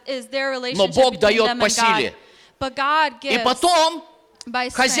do. That is their Но relationship Бог between дает them по and God. силе. But God И gives потом by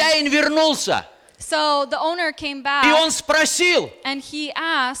strength. хозяин вернулся. So the owner came back И он спросил and he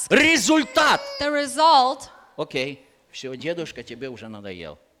asked результат. the result. Окей, все, дедушка тебе уже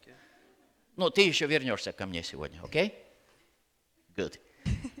надоел. Ну, ты еще вернешься ко мне сегодня, окей? Good.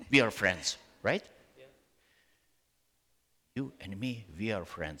 We are friends, right? You and me, we are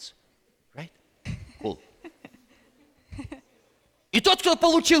friends, right? Cool. И тот, кто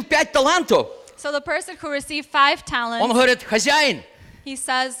получил 5 талантов, So the person who received 5 talents, он говорит, хозяин, he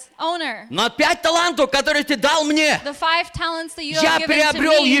says, owner, на 5 талантов, которые ты дал мне, the 5 talents that you я have given to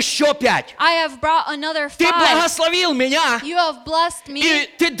приобрел me, еще 5. I have brought another 5. Ты благословил меня, You have blessed me. и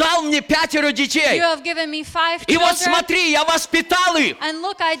ты дал мне 5 детей. You have given me 5 И вот children. смотри, я воспитал их. And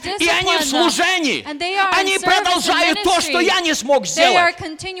look, I И они в disciplined them. служении. And they are Они in service and продолжают то, что ministry. я не смог They are сделать.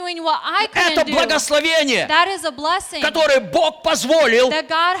 continuing what I Это couldn't do. благословение, That is a blessing которое Бог позволил that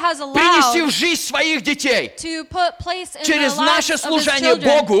God has принести в allowed жизнь своих детей to put place in через the lives наше of His служение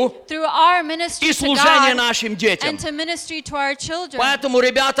children Богу through our ministry и to служение God нашим детям. and to ministry to our children. Поэтому,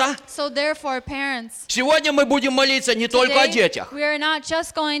 ребята, So therefore, parents, сегодня мы будем молиться не только о today детях. we are not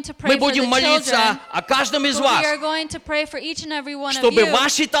just going to pray Мы for the будем молиться children, о каждом из but we вас, are going to pray for each and every one of чтобы you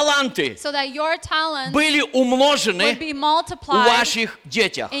ваши таланты so that your talents были would умножены be у multiplied ваших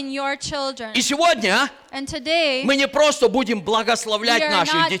детях. in your children. И сегодня And today, мы не просто будем we благословлять are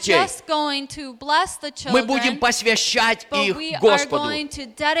наших not детей, just going to bless the мы будем children, посвящать but их we are Господу. going to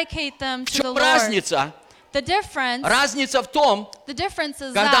dedicate them В to the чем Lord. разница The difference Разница в том,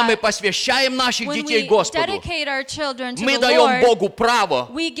 is когда мы that посвящаем наших when детей we Господу, dedicate our children to мы the даем Lord, Богу право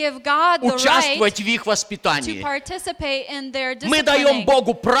we give God the right участвовать в их to воспитании. participate in their Мы даем disciplining.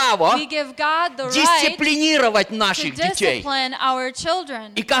 Богу право We give God the right дисциплинировать to наших детей. discipline our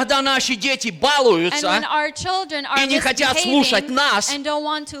children. И когда наши дети And when балуются, our children are и не хотят слушать misbehaving нас, and don't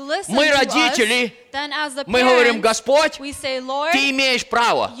want to listen мы, to родители, us, then as the мы говорим: parents, Господь, we say, Lord, Ты имеешь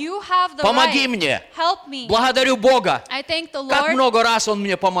право. you have the Помоги right. мне. Help me. Благодарю Бога. I thank the Как Lord много раз Он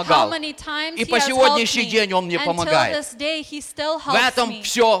мне how помогал. many times И He по has helped сегодняшний me. день Он мне Until помогает. this day, He still В helps этом me.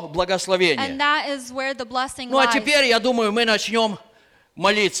 все благословение. And that is where the blessing Ну а lies. теперь, я думаю, мы начнем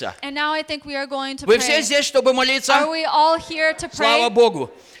молиться. And now I think we are going to Вы pray. все здесь, чтобы молиться? Are we all here to Слава pray?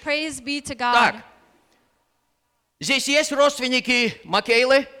 Богу. Praise be to God. Так, здесь есть родственники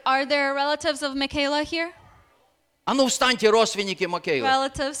Макейлы? Are there relatives of Michaela here? А ну встаньте, родственники Макейлы.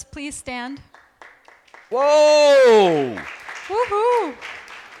 Relatives, please stand. Whoa! Woohoo!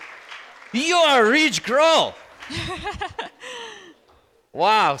 You are a rich girl.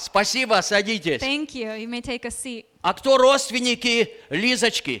 Вау, спасибо, садитесь. Thank you. You may take a seat. А кто родственники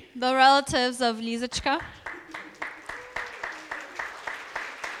Лизочки? The relatives of Lizachka.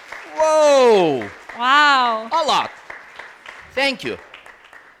 Whoa! Wow. A lot. Thank you.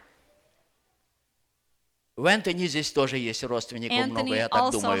 В Энтони здесь тоже есть родственников много, Anthony я так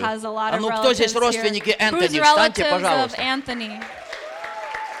also думаю. has a lot А of ну кто здесь relatives родственники here. Who's Энтони? Встаньте, relatives of пожалуйста. Anthony?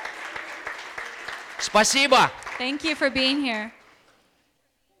 Спасибо. Thank you for being here.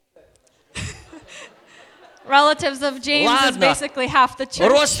 Relatives of James is Ладно. basically half the church.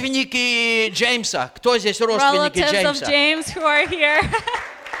 Родственники Джеймса. Кто здесь родственники Relatives of Джеймса? James who are here.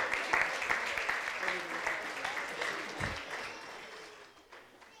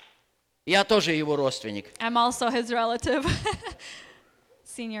 Я тоже его родственник. I'm also his relative.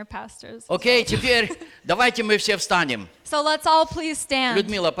 Senior pastors. Окей, теперь давайте мы все встанем. So let's all please stand.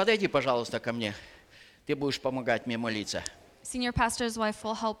 Людмила, подойди, пожалуйста, ко мне. Ты будешь помогать мне молиться. Senior pastor's wife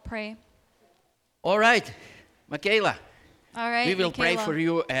will help pray. All right, Michaela, All right, we will pray Michaela. for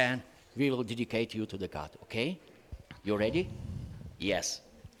you and we will dedicate you to the God, okay? You ready? Yes.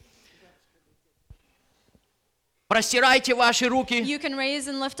 Простирайте ваши руки. You can raise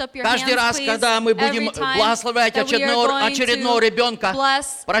and lift up your Каждый hands, раз, please. когда мы будем Every time благословлять that we are going очередного to ребенка,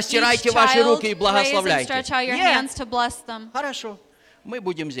 bless простирайте each ваши child, руки и raise and благословляйте. stretch out your Yeah. hands to bless them. Хорошо, мы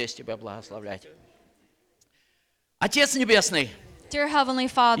будем здесь тебя благословлять. Отец Небесный, Dear Heavenly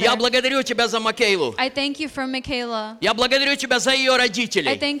Father, я благодарю Тебя за Макейлу. I thank you for Michaela. Я благодарю Тебя за ее I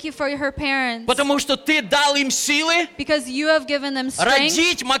родителей. thank you for her parents. Потому что Ты дал им силы Because you have given them strength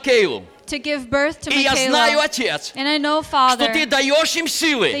родить Макейлу. to give birth to И я знаю, Michaela. Отец, And I know, что Father, Ты даешь им that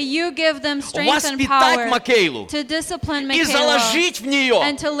силы you give them strength and воспитать power Макейлу to discipline и Michaela заложить в нее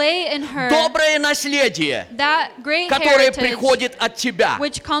and to lay in her доброе наследие, that great которое heritage приходит от Тебя.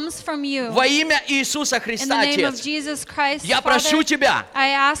 which comes from you. Во имя Иисуса In the Христа, name of Отец, Jesus Christ, я Father, прошу Тебя,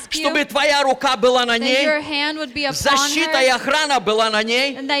 I ask you чтобы Твоя рука была на that your ней, hand would be upon защита и her охрана была на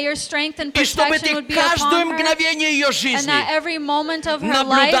ней, and that your strength and и чтобы protection Ты would be каждое upon her мгновение ее and жизни that every moment of her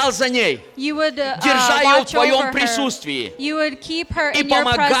наблюдал life за ней, you would держа ее в watch Твоем over her. присутствии You would keep her и in your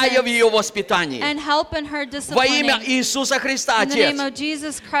помогая в presence ее воспитании. and help in her Во имя disciplining. Иисуса Христа, In the name Отец, of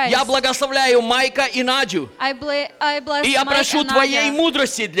Jesus Christ, я благословляю Майка и Надю, I bless и я Mike прошу and Твоей Nadia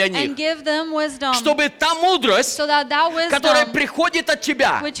мудрости для and них, give them wisdom чтобы та мудрость, so that которая wisdom приходит от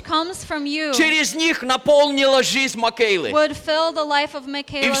Тебя, which comes from you через них наполнила жизнь Макейлы. would fill the life of И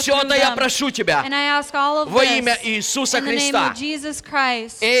Michaela все through это я them. прошу Тебя And I ask all of во имя this Иисуса in the name Христа. of Jesus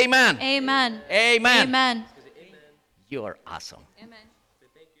Christ. Amen. Amen. Amen. Amen. You are awesome.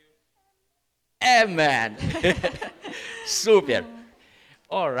 Amen. Супер.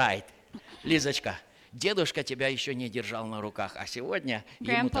 All right. Лизочка, дедушка тебя еще не держал на руках, а сегодня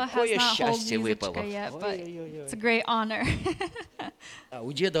ему Grandpa has такое not held счастье Lizachka выпало. yet, but it's a great honor. А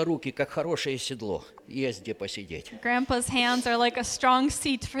у деда руки как хорошее седло, есть где посидеть. Grandpa's hands are like a strong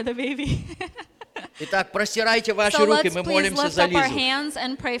seat for the baby. Итак, простирайте ваши So руки, let's мы please молимся lift за up our Лизу. hands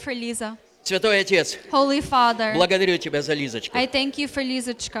and pray for Lisa. Святой Отец, Holy Father, благодарю Тебя за Лизочку. I thank you for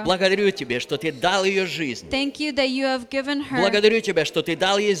Lizachka. Благодарю Тебя, что Ты дал ее жизнь. Thank you that you have given her, Благодарю Тебя, что Ты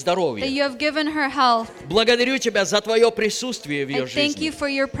дал ей that здоровье. you have given her health. Благодарю Тебя за Твое присутствие в I ее thank you жизни. for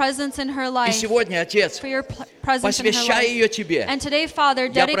your presence in her И life, сегодня, Отец, for your presence in her посвящая life. ее Тебе, And today, Father,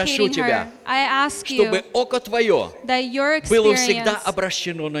 Я прошу dedicating Тебя, her, I ask чтобы you око Твое that your было всегда experience,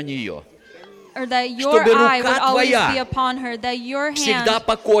 обращено на нее. or that your чтобы eye рука would always Твоя be upon her, that your Всегда hand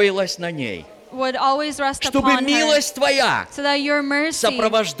покоилась на ней. would always rest Чтобы upon her, милость Твоя so that your mercy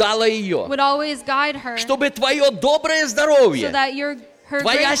сопровождала ее. would always guide her, Чтобы Твое доброе so здоровье, that her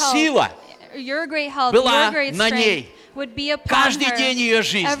Твоя great health, сила your great health, была your great на strength ней would be upon каждый her день ее every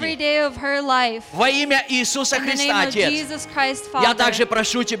жизни. day of her life. Во имя Иисуса In the name Христа, of Отец, Jesus Christ, я Father, также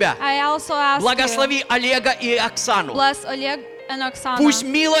прошу Тебя, I also ask you, благослови Олега и Оксану. bless Oleg and Oksana. Пусть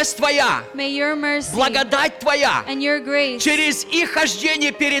милость Твоя, May your mercy благодать Твоя and your grace через их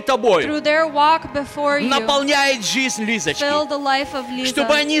хождение перед Тобой through their walk before you наполняет жизнь Лизочки, fill the life of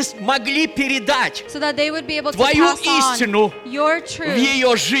чтобы Lisa, они могли передать so that they would be able to Твою pass on истину your в truth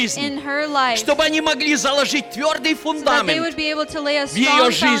ее жизнь, in her life, чтобы они могли заложить твердый so that they фундамент, would be able to lay a в ее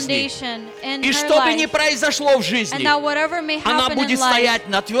strong жизни. foundation in И her что бы ни life, произошло в and жизни, that whatever may она happen in будет life, стоять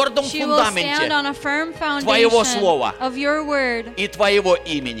на твердом she will stand фундаменте on a firm Твоего foundation слова of your word и Твоего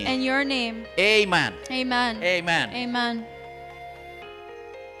имени. and your name. Amen. Amen. Amen. Amen.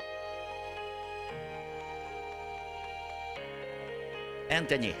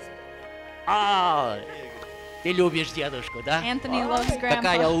 Энтони. Ты любишь дедушку, да? Anthony loves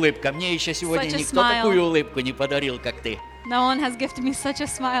Какая grandpa. улыбка. Мне еще сегодня Such a никто smile. такую улыбку не подарил, как ты. No one has gifted me such a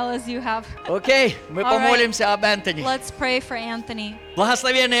smile as you have. Окей, мы All right. помолимся об Энтони. Let's pray for Anthony.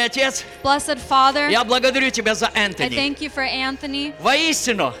 Благословенный Отец, Blessed Father, я благодарю Тебя за I Энтони. thank you for Anthony.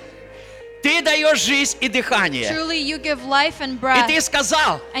 Воистину, Ты даешь жизнь и дыхание. Truly, you give life and И breath. Ты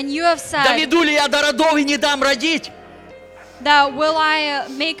сказал, And you have said доведу ли я до родов и не дам родить? that will I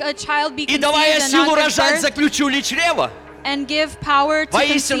make a child be И давая conceived and силу not give рожать, birth, заключу ли чрево? and give power to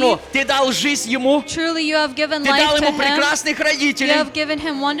Воистину, conceive. Ты дал жизнь ему, Truly, you have given Ты дал life to ему him. прекрасных You родителей. have given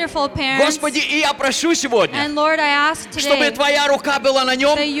him wonderful parents. Господи, и я прошу сегодня, And Lord, I ask чтобы today Твоя рука была на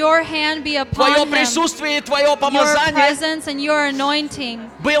нем, that your hand be Твое upon him. присутствие и Твое Your помазание presence and your anointing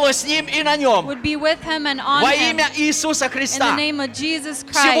было с ним и на нем. would be with him and on Во him. имя Иисуса In the Христа. name of Jesus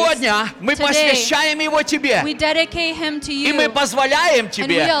Christ. Сегодня мы Today, посвящаем его Тебе. we dedicate him to И you. мы позволяем And we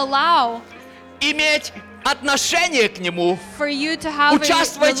Тебе allow иметь отношение к Нему, for you to have a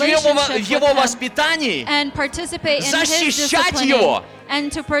участвовать в relationship Его with him воспитании and participate in his защищать disciplining его, and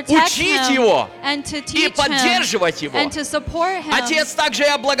to protect учить him его and to и teach him поддерживать его. and to support him. Отец, также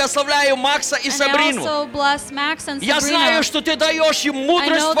я благословляю Макса и And I Сабрину. also bless Max and Я знаю, Sabrina. что Ты даешь им I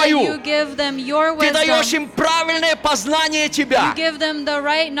мудрость know that you Твою. give them your Ты даешь wisdom. им правильное познание Тебя. You give them the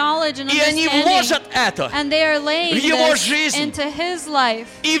right knowledge and И они understanding. вложат это And they are laying в его this жизнь into his life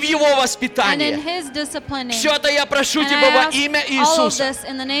и в Его and in воспитание. his disciplining. Все это я прошу And Тебя I во ask имя all of Иисуса. this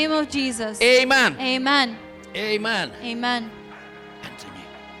in the name of Jesus. Amen. Amen. Amen. Amen. Anthony.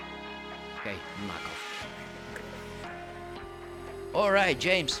 Okay, knuckle. All right,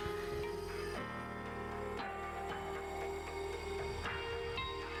 James.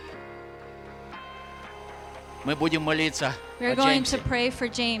 Мы будем молиться We're о going to Джеймсе. pray for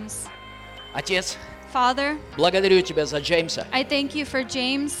James. Отец, Father, благодарю Тебя за Джеймса. I thank you for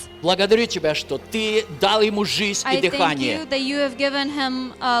James. Благодарю Тебя, что Ты дал ему жизнь и I thank you дыхание. that you have given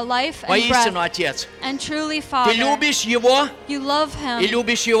him life and Воистину, breath. Отец, And truly, Ты Father, любишь его you love и him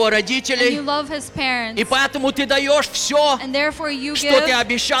любишь его and you родителей, love his parents. и поэтому Ты даешь все, And therefore you что give Ты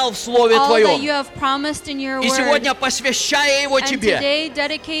обещал в Слове all that you Твоем. have promised in your И word. сегодня, посвящая его And Тебе, today,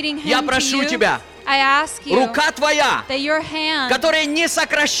 dedicating я him to прошу you, Тебя, I ask you рука Твоя, that your hand которая не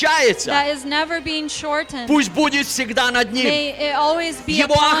сокращается, that is never being shortened, пусть будет всегда над ним, may it always be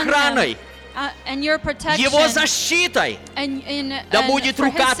Его upon охраной, him, and your protection, его защитой. and Да and будет for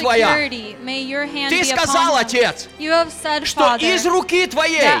рука his Твоя. security, may your hand Ты be сказал, upon him. Отец, You have said, что Father, из руки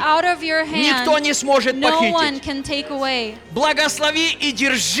Твоей that out of your никто hand не сможет no one похитить. can take away. Благослови и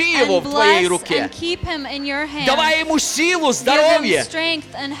держи его And в Твоей bless руке. and keep him in your hand. Давай ему силу, Give him здоровье,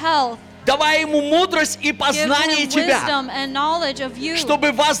 strength and health. давай ему мудрость и Give познание him Тебя, wisdom and knowledge of you,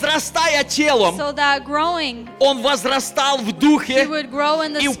 чтобы, возрастая телом, so that growing, он возрастал в he духе would grow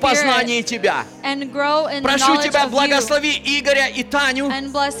in the и в познании spirit Тебя. and grow in the Прошу knowledge Тебя, of you. благослови Игоря и Таню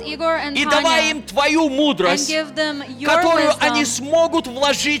And bless Igor and и давай Tanya им Твою and мудрость, give them your которую они wisdom смогут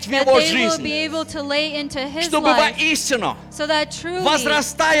вложить в that его they will be жизнь, able to lay into his чтобы life, воистину, so that truly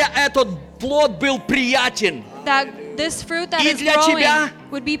возрастая, этот плод был приятен that this fruit that и is для growing тебя,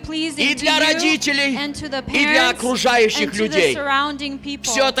 would be pleasing и to для you родителей, and to the и для parents окружающих and to the людей. surrounding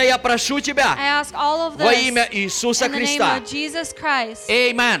people. Все это я прошу I Тебя ask all of во this имя Иисуса in the name Христа. of Jesus Christ.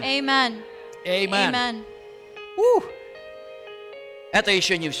 Amen. Amen. Amen. Amen. Это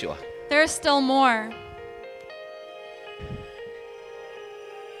еще не все. There's still more.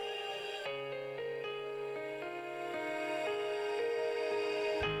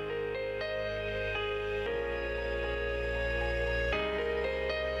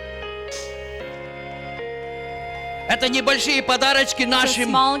 Это небольшие подарочки It's a нашим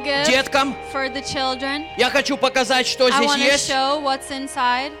small gift деткам. for the children. Я хочу показать, что I здесь want to есть. show what's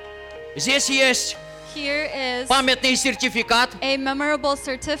inside. Здесь есть Here is памятный сертификат. a memorable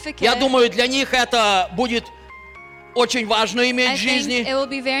certificate. Я думаю, для них это будет очень важно иметь I в think жизни. it will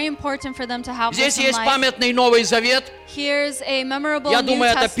be very important for them to have Здесь this in есть life. памятный Новый Завет. Here's a memorable Я New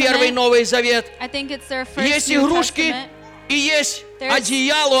думаю, это первый Testament. Новый Завет. I think it's their first Есть New игрушки Testament. и есть There's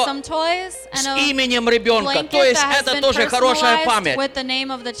одеяло some toys с and a именем ребенка. blanket То есть that has это been тоже хорошая personalized память. with the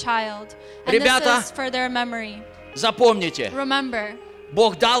name of the child. And Ребята, this is for their memory. Запомните, Remember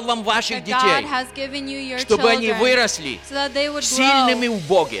Бог дал вам ваших that God детей, has given you your чтобы они children выросли so that they would сильными grow в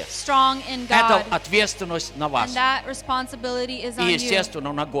Боге. strong in Это God. ответственность на вас. And that responsibility is on И, you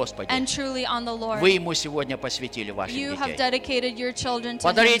естественно, на Господе. and truly on the Lord. Вы Ему сегодня посвятили ваших You have детей. dedicated your children to Him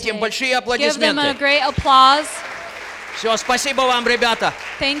Подарите им today. большие Give them a аплодисменты. great applause. Все, спасибо вам, ребята.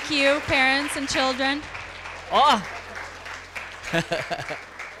 Thank you, parents and children. О!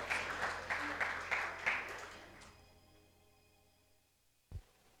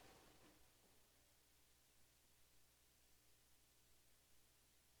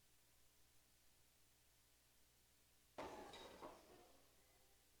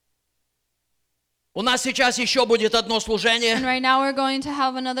 У нас сейчас еще будет одно And служение. right now we're going to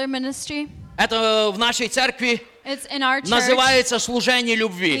have another ministry. Это в нашей церкви It's in our church. называется служение We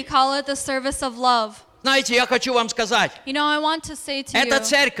любви. call it the service of love. Знаете, я хочу вам сказать, You know, I want to say to эта you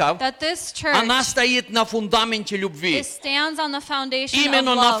церковь, that this church она стоит на фундаменте любви. it stands on the foundation of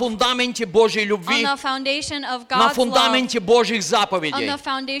Именно на love, фундаменте Божьей on любви, the foundation of на God's love, фундаменте Божьих on заповедей. the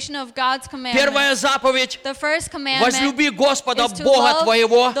foundation of God's Первая commandments. заповедь The first – commandment возлюби Господа is to Бога love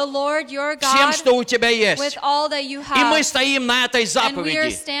твоего the Lord your всем, God что у тебя with есть. all that you И мы have. стоим на этой And we are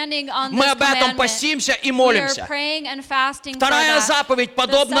заповеди. standing on Мы this об этом commandment. постимся и We are молимся. praying and fasting for Вторая that. заповедь, The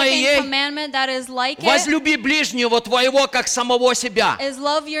подобная second ей commandment that is like it возлюби ближнего твоего, как самого себя. is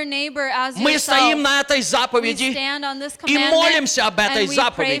love your neighbor as Мы yourself. стоим на этой We заповеди. stand on this и commandment молимся об этой and we pray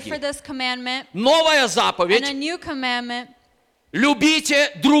заповеди. for this commandment. Новая And a заповедь new commandment –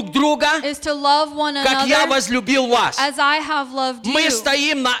 любите друг друга, is to love one как я another возлюбил вас. as I have loved you. Мы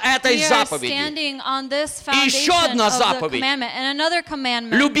стоим на этой We are заповеди. standing on this И еще foundation одна of the заповедь. commandment. And another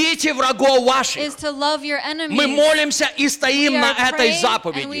commandment Любите врагов ваших. is to love your enemies. Мы молимся и We стоим на are этой praying and we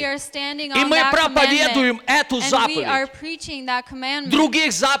заповеди. are standing И on мы that проповедуем commandment. эту And we are заповедь. preaching that commandment.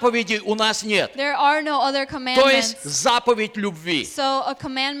 Других заповедей у нас нет. There are no other То commandments. есть заповедь любви. So a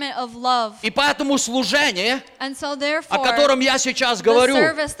commandment of love. И поэтому служение, And so о therefore, котором я сейчас the говорю,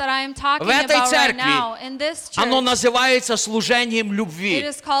 service that I am talking в этой about right церкви, now, in this church, оно называется служением it любви.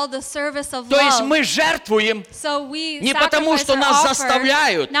 is called the service of То есть love. мы жертвуем, So we не потому, sacrifice что or нас offer,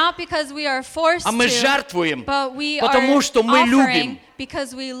 заставляют, not because we are forced а мы to, жертвуем but we потому, are что мы offering любим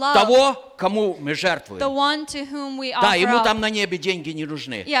because we love того, кому мы the жертвуем. one to whom we Да, offer ему up. там на небе деньги не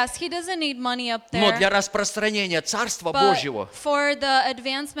нужны. Yes, he doesn't need money up Но there, для распространения Царства but Божьего for the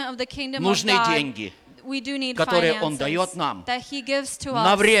advancement of the kingdom of нужны God, деньги, we do need которые Он finances дает нам that he gives to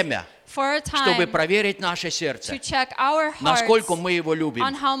на us время, for a time чтобы проверить наше to сердце, check our hearts насколько мы Его on любим.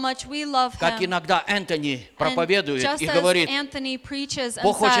 how much we love Как him. иногда Энтони And проповедует just и as говорит, Anthony preaches and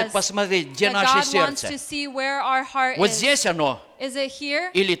Бог хочет says посмотреть, где that наше God wants to сердце. see where our heart Вот is. здесь оно Is it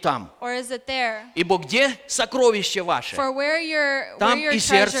here или там. or is it there? Ибо где сокровище ваше? For where your Там и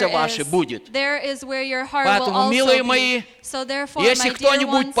сердце treasure ваше is, будет. there is where your heart Поэтому, will also милые be. мои, So therefore, Если my dear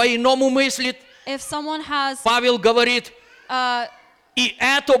кто-нибудь ones, по-иному мыслит, if someone has, Павел говорит, и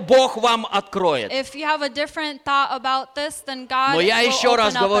это Бог вам откроет. if you have a different thought about this, then God Но я will еще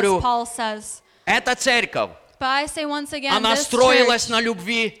раз open up, говорю, as Paul says. Эта церковь, But I say once again, она this строилась church, на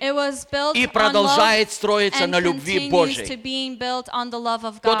любви it was built и on love продолжает строиться and на любви continues to Божьей. being built on the love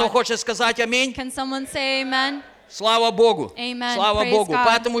of Кто-то God. хочет сказать аминь? Can someone say amen? Слава Богу! Amen. Слава Praise Богу! God.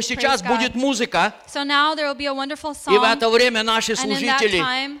 Поэтому сейчас Praise God. будет музыка, So now there will be a wonderful и в song, это время наши and in that служители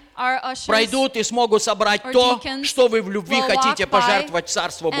time, our ushers пройдут и смогут собрать or то, deacons что вы в любви will хотите walk by пожертвовать в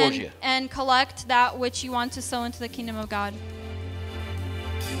Царство Божье. and collect that which you want to sow into the kingdom of God.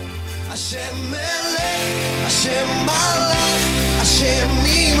 השם מלך, השם מלך, השם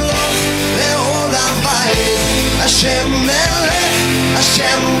ימלוך לעולם ועד. השם מלך,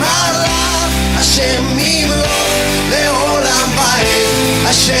 השם מלך, השם ימלוך לעולם ועד.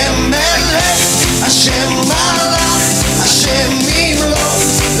 השם מלך, השם מלך, השם ימלוך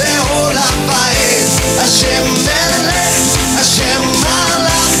לעולם ועד. השם מלך, השם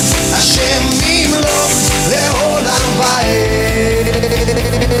מלך, השם ימלוך לעולם ועד.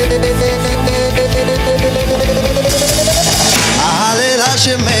 הלל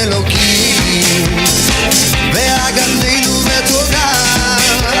השם אלוקים והגדלנו בתודה.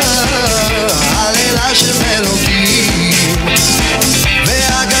 הלל השם אלוקים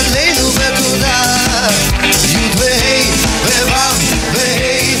והגדלנו בתודה.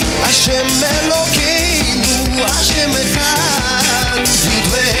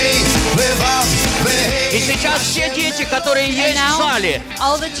 которые And есть в now, зале,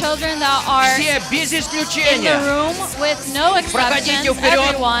 all the children that are все без in the исключения, room with no exceptions, Проходите вперед.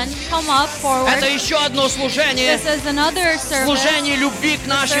 everyone, come up forward. это еще одно служение, This is another service, служение любви к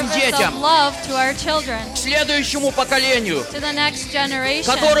нашим service детям, of love to our children, к следующему поколению, to the next generation,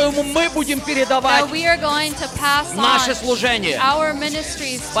 которому мы будем передавать that we are going to pass наше on служение. our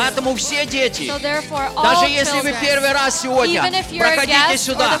ministries to. Поэтому все дети, So therefore, all даже если вы children, первый раз сегодня, even if you're a проходите guest or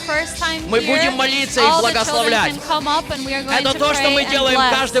сюда. the first time Мы here, будем молиться и all the благословлять. children can come up and we are going Это to то, что pray мы and делаем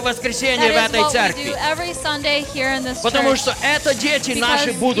bless. каждое воскресенье в That is этой what we церкви. do every Sunday here in this Потому church. что это дети Because наше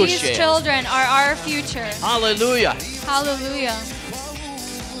these будущее. children are our future. Аллилуйя. Hallelujah.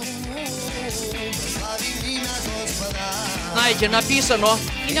 Знаете, написано,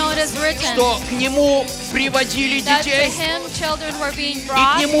 You know, it is written что к нему приводили that to детей him children were being и к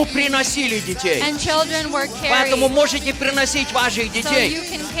brought нему приносили детей. and children were Поэтому carried. можете приносить ваших So детей, you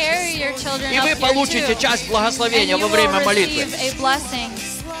can carry your children и up вы here получите too. часть And благословения you во will время молитвы. receive a blessing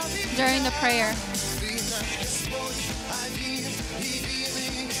during the prayer.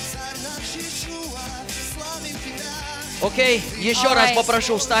 Окей? Еще раз Alright.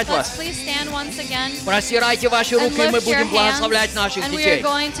 попрошу встать Let's вас. please stand once again Простирайте ваши and руки, и мы lift your будем hands, благословлять наших and we are детей.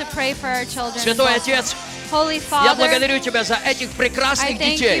 going to pray for our children. Святой also. Отец, Holy я Father, благодарю Тебя за этих I прекрасных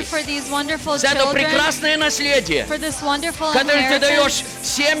thank you детей, for these wonderful за это children, прекрасное наследие, for this wonderful которое Ты даешь inheritance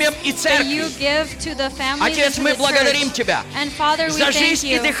семьям и that you церкви. give to the families Отец, and to мы the благодарим church. Тебя And Father, we за thank жизнь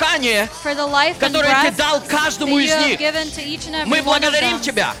и you дыхание, for the life and которое Ты breath дал that каждому you из have них, given to each and every Мы one of благодарим them.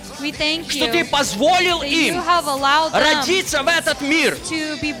 Тебя, We thank что you Ты позволил that you им have allowed them родиться в этот мир,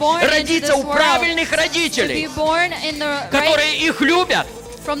 to be born into родиться this у world, правильных to be родителей, born in the right, которые их любят,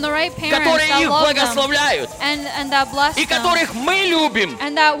 from the right parents которые that их love them благословляют, and that bless и them, которых мы любим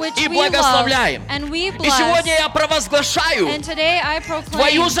and that which и we love благословляем. and we И bless. сегодня я провозглашаю And today I proclaim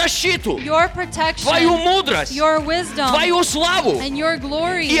Твою защиту, your protection, Твою мудрость, your wisdom, Твою славу and your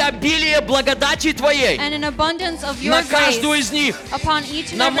glory, и обилие благодати Твоей and an abundance of your на grace каждую из них. upon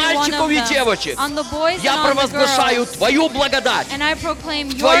each and На every one мальчиков of и them, девочек. on the boys Я and on the провозглашаю girls. Твою благодать And I proclaim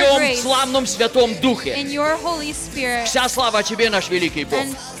в your Твоем grace славном Святом Духе. in your Holy Spirit. Вся слава Тебе, наш великий Бог.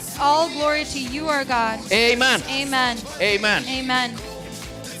 And all glory to you, our God. Amen. Amen. Amen. Amen.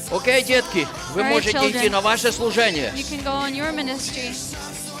 Окей, детки, вы Alright, можете children. идти на ваше служение. You can go on your ministry.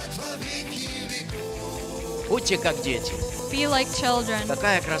 Будьте как дети. Be like children.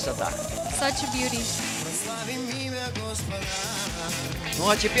 Какая красота. Such a beauty. Ну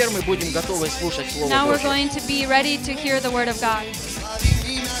а теперь мы будем готовы слушать Слово Now we're Божье. going to be ready to hear the word of God.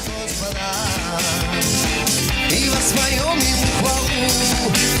 И воспоем ему хвалу.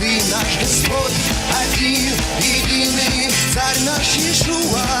 Ты наш Господь, один, единый, Царь наш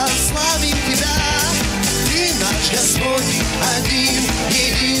Иешуа, славим Тебя. Ты наш Господь, один,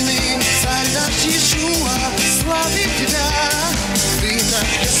 единый, Царь наш Иешуа, славим Тебя. Ты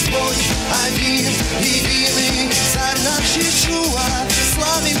наш Господь, один, единый, Царь наш Иешуа,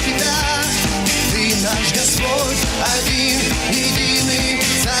 славим Тебя. Ты наш Господь, один, единый,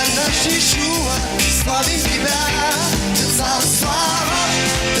 Царь наш Иешуа, славим Тебя. Ты царь слава,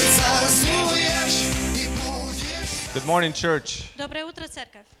 Ты царствуешь и будешь. Good morning, church. Доброе утро,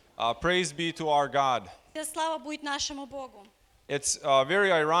 церковь. Praise be to our God. Вся слава будет нашему Богу. It's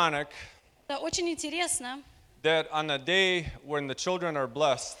very ironic Это очень интересно. that on a day when the children are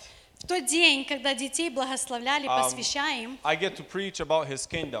blessed, В тот день, когда детей благословляли, посвящаем, I get to preach about His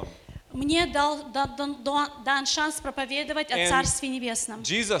kingdom. мне дан шанс проповедовать о And Царстве Небесном.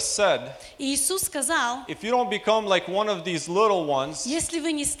 Jesus said, И Иисус сказал, if you don't become like one of these little ones, если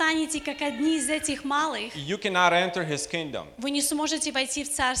вы не станете как одни из этих малых, you cannot enter His kingdom. вы не сможете войти в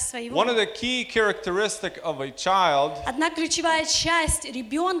Царство Его. One of the key characteristics of a child Одна ключевая часть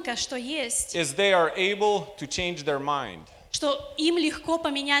ребенка, что есть, is they are able to change their mind. что им легко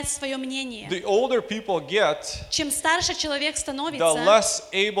поменять свое мнение. The older people get, Чем старше человек the становится, less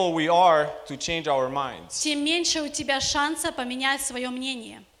able we are to change our minds. тем меньше у тебя шанса поменять свое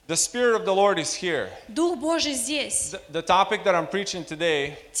мнение. The Spirit of the Lord is here. Дух Божий здесь. The topic that I'm preaching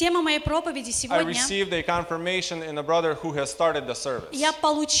today, Тема моей проповеди I сегодня. received a confirmation in the brother who has started the service. Я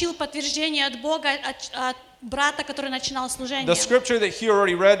получил подтверждение от Бога, от брата, который начинал служение. The scripture that he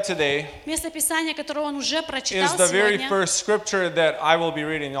already read today Местописание, которое он уже прочитал is the very сегодня, first scripture that I will be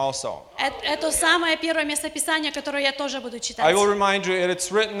reading also. это самое первое местописание, которое я тоже буду читать. I will remind you,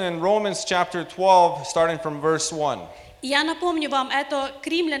 it's written in Romans chapter 12, starting from verse 1. И я напомню вам, это к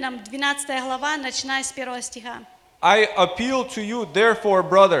Римлянам 12 глава, начиная с 1 стиха. I appeal to you, therefore,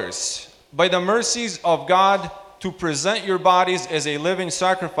 brothers, by the mercies of God, to present your bodies as a living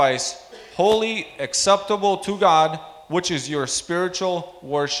sacrifice, holy, acceptable to God, which is your spiritual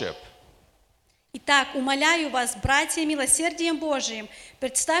worship. Итак, умоляю вас, братья, милосердием Божиим,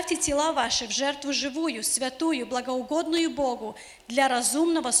 представьте тела ваши в жертву живую, святую, благоугодную Богу для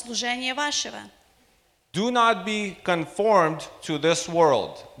разумного служения вашего. Do not be conformed to this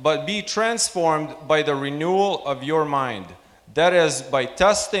world, but be transformed by the renewal of your mind. That is, by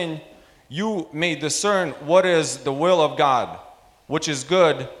testing, you may discern what is the will of God, which is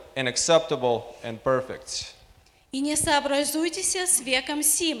good and acceptable and perfect. И не сообразуйтесь с веком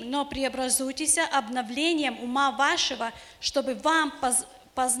сим, но преобразуйтесь обновлением ума вашего, чтобы вам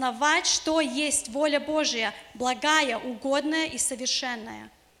познавать, что есть воля Божия, благая, угодная и совершенная.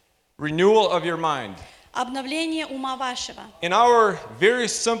 Renewal of your mind. Обновление ума вашего. In our very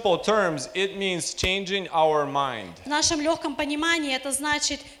simple terms, it means changing our mind. В нашем легком понимании это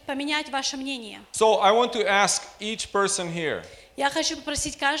значит поменять ваше мнение. So I want to ask each person here, Я хочу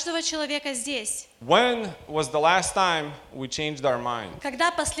попросить каждого человека здесь. when was the last time we changed our mind? Когда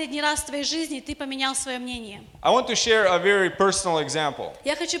последний раз в твоей жизни ты поменял свое мнение? I want to share a very personal example.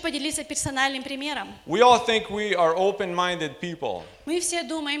 Я хочу поделиться персональным примером. We all think we are open-minded people. Мы все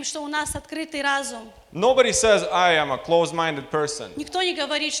думаем, что у нас открытый разум. Nobody says, I am a closed-minded person. Никто не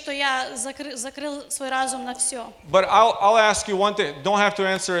говорит, что я закрыл свой разум на все. But I'll ask you one thing. Don't have to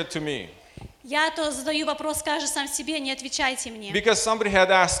answer it to me. Я то задаю вопрос, каждый сам себе, не отвечайте мне. Because somebody had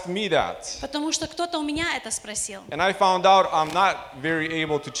asked me that. Потому что кто-то у меня это спросил. And I found out I'm not very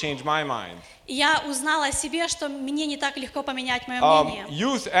able to change my mind. И я узнала о себе, что мне не так легко поменять мое мнение.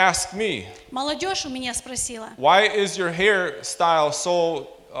 Youth asked me, Молодежь у меня спросила, why is your hairstyle so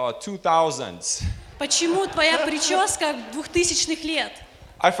 2000s? почему твоя прическа 2000-х лет?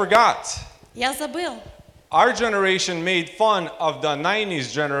 I forgot. Я забыл. Our generation made fun of the 90s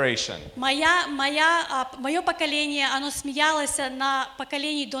generation. Мое поколение, оно смеялось на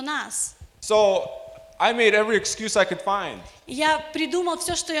поколении до нас. So I made every excuse I could find. Я придумал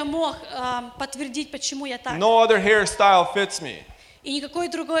все, что я мог подтвердить, почему я так. No other hairstyle fits me. И никакой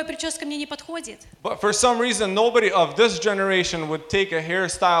другой прическа мне не подходит. But for some reason, nobody of this generation would take a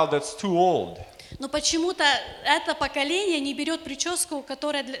hairstyle that's too old. Но почему-то это поколение не берет прическу,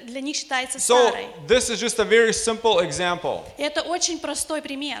 которая для них считается So старой. this is just a very simple example И это очень простой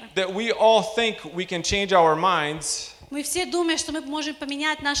пример. that we all think we can change our minds, Мы все думаем, что мы можем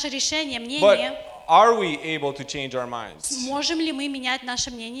поменять наше решение, but мнение. are we able to change our minds? Можем ли мы менять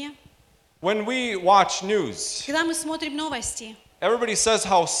наше мнение? When we watch news, Когда мы смотрим новости, everybody says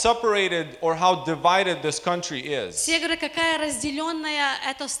how separated or how divided this country is. все говорят, какая разделенная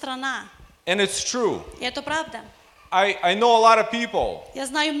эта страна. And it's true. И это правда. I know a lot of people Я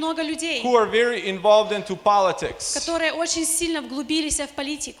знаю много людей, who are very involved into politics. которые очень сильно вглубились в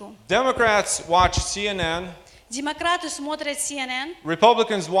политику. Democrats watch CNN, Демократы смотрят CNN,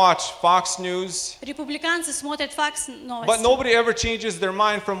 Republicans watch Fox News, республиканцы смотрят Fox but новости. nobody ever changes their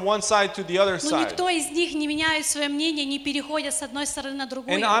mind from one side to the other Но side. никто из них не меняет свое мнение, не переходит с одной стороны на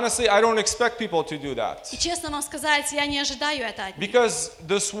другую. And honestly, I don't expect people to do that. И честно вам сказать, я не ожидаю это от них. Because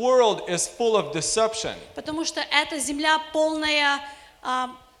this world is full of deception. Потому что эта земля полная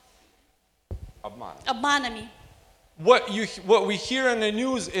обманами. What we hear in the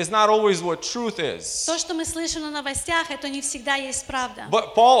news is not always what truth is. То, что мы слышим на новостях, это не всегда есть правда.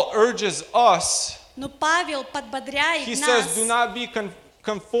 But Paul urges us, Но Павел подбодряет he нас. says, do not be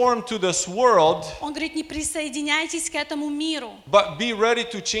conformed to this world, Он говорит, не присоединяйтесь к этому миру, but be ready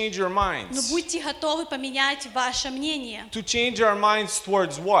to change your но minds. будьте готовы поменять ваше мнение. To change our minds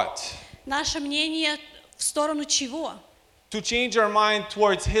towards what? Наше мнение в сторону чего? To change our mind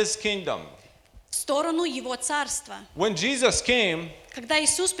towards his kingdom. В сторону Его Царства. When Jesus came, Когда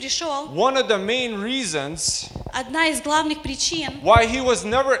Иисус пришел, one of the main reasons одна из главных причин, why he was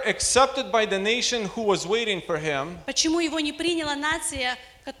never accepted by the nation who was waiting for him почему Его не приняла нация,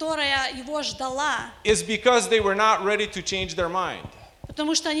 которая Его ждала, is because they were not ready to change their mind.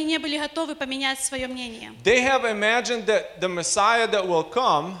 потому что они не были готовы поменять свое мнение. They have imagined that the Messiah that will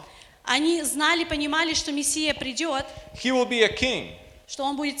come, Они знали, понимали, что Мессия придет, he will be a king. что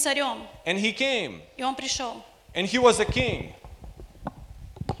Он будет царем. And he came. И Он пришел. And he was a king.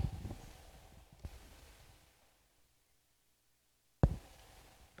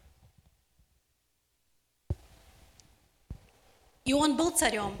 И Он был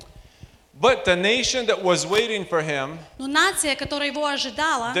царем. But the nation that was waiting for him Но нация, которая Его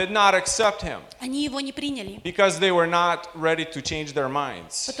ожидала, did not accept him они Его не приняли. because they were not ready to change their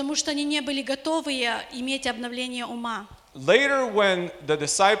minds. Потому что они не были готовы иметь обновление ума. Later, when the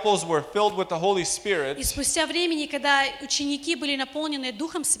disciples were filled with the Holy И Spirit, спустя времени, когда ученики были наполнены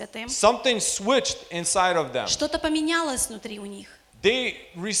Духом Святым, something switched inside of them. что-то поменялось внутри у них. they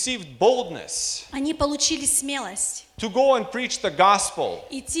received boldness Они получили смелость to go and preach the gospel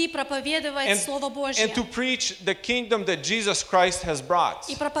идти проповедовать and, Слово Божье and to preach the kingdom that Jesus Christ has brought.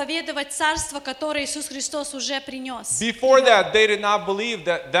 и проповедовать Царство, которое Иисус Христос уже принес. Before that, they did not believe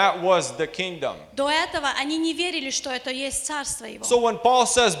that that was the kingdom. До этого они не верили, что это есть Царство Его. So when Paul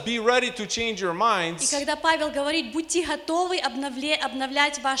says, be ready to change your И minds, когда Павел говорит, будьте готовы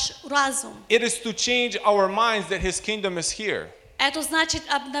обновлять ваш разум, it is to change our minds that his kingdom is here. это значит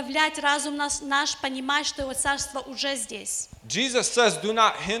обновлять разум наш, понимать, что Его Царство уже здесь. Jesus says, do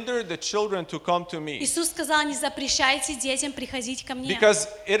not hinder the children to come to me. Иисус сказал, не запрещайте детям приходить ко мне. Because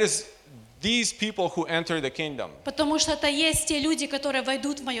it is these people who enter the kingdom. Потому что это есть те люди, которые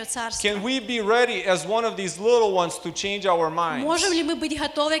войдут в Мое Царство. Can we be ready as one of these little ones to change our minds? Можем ли мы быть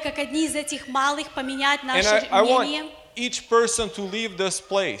готовы, как одни из этих малых, поменять And наше I want мнение? each person to leave this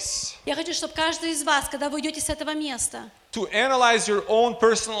place, Я хочу, чтобы каждый из вас, когда вы уйдете с этого места, to analyze your own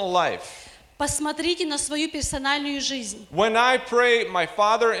personal life. посмотрите на свою персональную жизнь. When I pray my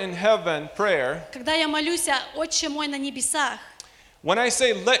Father in heaven prayer, Когда я молюсь о Отче мой на небесах, when I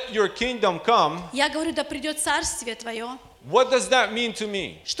say, let your kingdom come, я говорю, да придет Царствие Твое. what does that mean to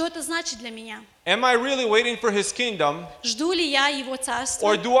me? Что это значит для меня? Am I really waiting for his kingdom? Жду ли я Его Царства?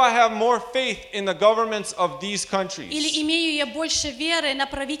 Or do I have more faith in the governments of these countries? Или имею я больше веры на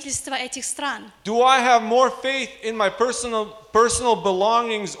правительство этих стран? Do I have more faith in my personal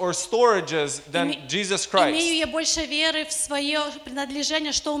belongings or storages than Jesus Имею Christ? я больше веры в свое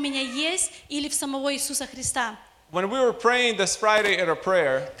принадлежение, что у меня есть, или в самого Иисуса Христа? When we were praying this Friday at a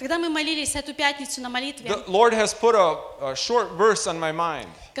prayer, Когда мы молились эту пятницу на молитве, the Lord has put a short verse on my mind.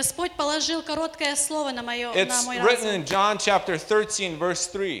 Господь положил короткое слово на мой It's written разум. in John chapter 13, verse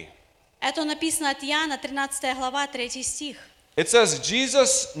 3. Это написано от Иоанна, 13 глава, 3 стих. It says,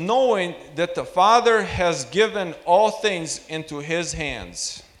 Jesus, knowing that the Father has given all things into his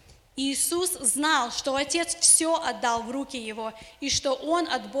hands. Иисус знал, что Отец все отдал в руки Его, и что Он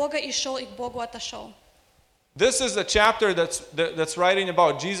от Бога и шел, и к Богу отошел. This is a chapter that's writing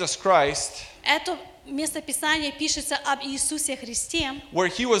about Jesus Christ, Это местописание пишется об Иисусе Христе, where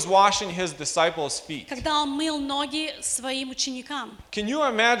he was washing his disciples' feet. когда Он мыл ноги своим ученикам. Can you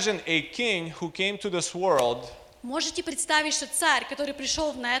imagine a king who came to this world Можете представить, что царь, который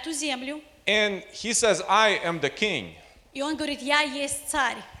пришел на эту землю, and he says, I am the king, и он говорит, я есть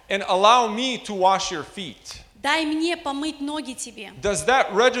царь, and allow me to wash your feet? дай мне помыть ноги тебе. Does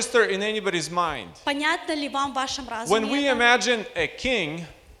that register in anybody's mind? Понятно ли вам в вашем When we разуме это? imagine a king,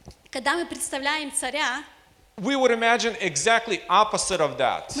 Когда мы представляем царя, we would imagine exactly opposite of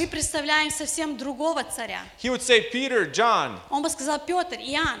that. мы представляем совсем другого царя. He would say, Peter, John, Он бы сказал, Петр,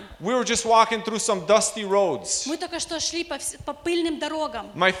 Иоанн, we were just walking through some dusty roads. мы только что шли по пыльным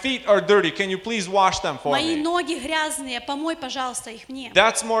дорогам. My feet are dirty. Can you please wash them for Мои me? ноги грязные, помой, пожалуйста, их мне.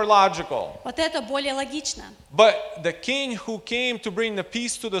 That's more logical. Вот это более логично. But the king who came to bring the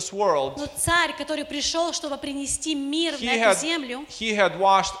peace to this world, Но царь, который пришел, чтобы принести мир he на had, эту землю, he had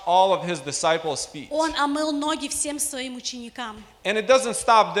washed all of his disciples' feet. он омыл ноги всем своим ученикам. And it doesn't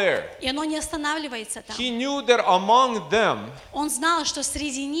stop there. И оно не останавливается там. He knew that among them Он знал, что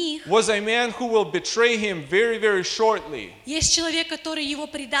среди них was a man who will betray him very, very shortly. есть человек, который его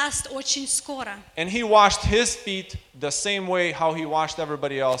предаст очень скоро. And he washed his feet the same way how he washed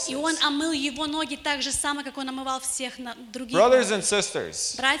everybody else's. И он омыл его ноги так же само, как он омывал всех других. Brothers and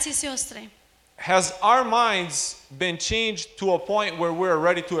sisters, Братья и сестры, has our minds been changed to a point where we're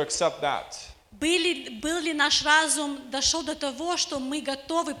ready to accept that? был ли наш разум дошел до того, что мы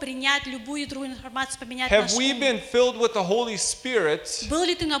готовы принять любую другую информацию, поменять наш Have we ум? been filled with the Holy Spirit Был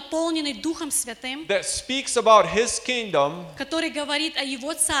ли ты наполненный Духом Святым, that speaks about His kingdom, который говорит о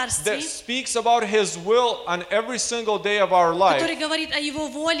Его Царстве, that speaks about His will on every single day of our который life, говорит о Его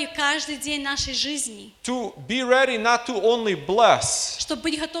воле каждый день нашей жизни, to be ready not to only bless, чтобы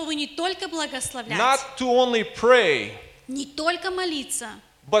быть готовы не только благословлять, not to only pray, не только молиться,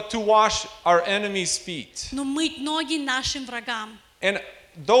 but to wash our enemies' feet? но мыть ноги нашим врагам. And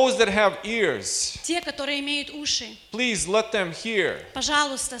those that have ears, Те, которые имеют уши, please let them hear.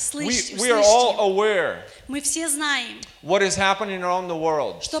 пожалуйста, слышьте. We are all aware Мы все знаем, what is happening around the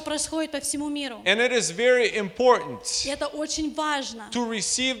world. что происходит по всему миру. And it is very important И это очень важно. to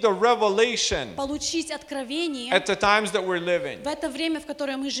receive the revelation Получить откровение at the times that we're living. в это время, в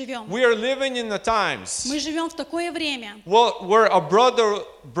которое мы живем. We are living in the times Мы живем в такое время, where a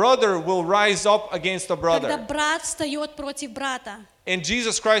brother will rise up against a когда brother. брат встает против брата. And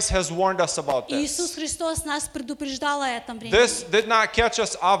Jesus Christ has warned us about И Иисус this. Христос нас предупреждал о этом времени. This did not catch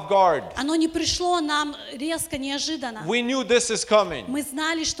us off guard. Оно не пришло нам резко, неожиданно. We knew this is coming. Мы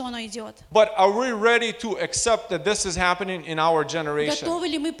знали, что оно идет. But are we ready to accept that this is happening in our generation? Готовы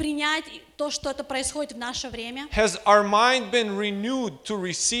ли мы принять то, что это происходит в наше время? Has our mind been renewed to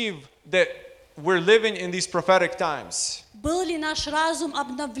receive that we're living in these prophetic times? Был ли наш разум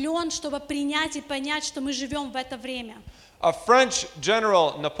обновлен, чтобы принять и понять, что мы живем в это время? A French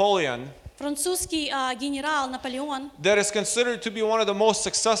general, Napoleon, Французский генерал Наполеон, that is considered to be one of the most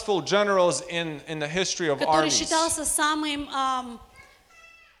successful generals in the history of который armies. считался самым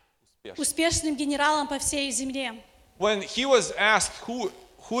успешным генералом по всей земле. When he was asked who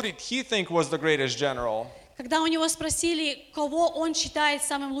did he think was the greatest general, Когда у него спросили, кого он считает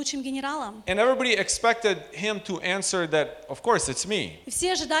самым лучшим генералом, and everybody expected him to answer that, of course, it's me. и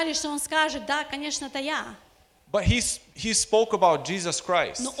все ожидали, что он скажет, да, конечно, это я. But he spoke about Jesus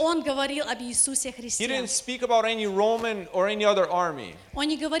Christ. Но он говорил об Иисусе He Христе. didn't speak about any Roman or any other army. Он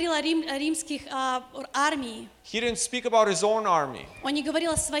не говорил о римских армии. He didn't speak about his own army. Он не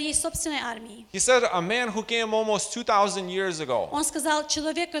говорил о своей собственной армии. He said a man who came almost 2,000 years ago. Он сказал,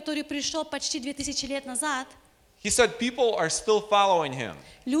 человек, который пришел почти 2000 лет назад, He said people are still following him.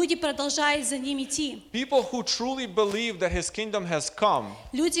 люди продолжают за ним идти. People who truly believe that his kingdom has come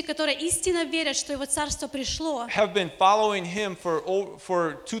Люди, которые истинно верят, что его царство пришло, have been following him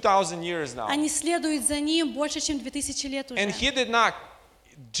for 2,000 years now. они следуют за ним больше, чем 2000 лет уже. And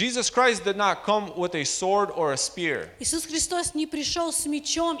Jesus Christ did not come with a sword or a spear. Иисус Христос не пришел с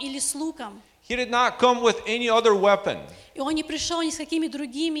мечом или с луком. He did not come with any other weapon. И Он не пришел ни с какими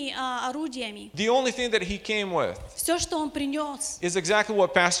другими орудиями. The only thing that he came with Все, что Он принес, is exactly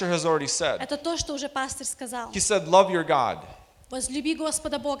what Pastor has already said. это то, что уже пастор сказал. He said, love your God Возлюби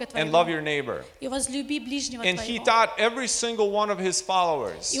Господа Бога and love твоего your neighbor. и возлюби ближнего And he твоего. taught every single one of his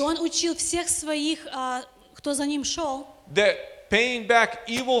followers И Он учил всех своих, кто за Ним шел, that paying back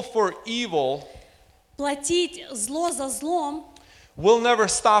evil for evil платить зло за злом, will never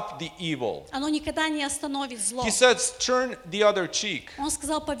stop the evil. оно никогда не остановит зло. He says, turn the other cheek. Он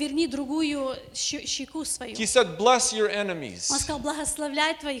сказал, поверни другую щеку свою. He said, bless your Он enemies. сказал,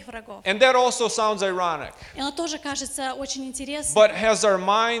 благословляй твоих врагов. And that also sounds ironic. И оно тоже кажется очень интересным. But has our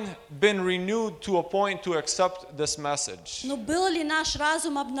mind been renewed to a point to accept this message? Но был ли наш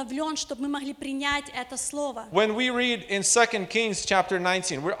разум обновлен, чтобы мы могли принять это слово? When we read in 2 Kings chapter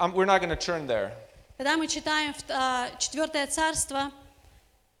 19, we're not going to turn there. Когда мы читаем 4 царство,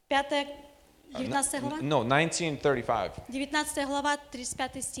 5, 19 глава, No, 19:35. 19 глава,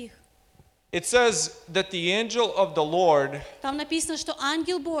 35 стих. It says that the angel of the Lord Там написано, что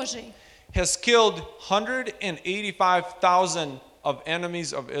ангел Божий has killed 185,000 of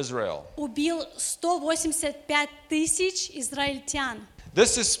enemies of Israel. убил 185 тысяч израильтян,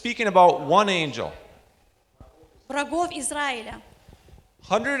 This is speaking about one angel. врагов Израиля.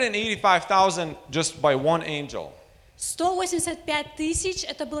 185,000 just by one angel. 185 тысяч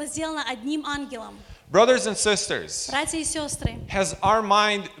это было сделано одним ангелом. Brothers and sisters, Братья и сестры, has our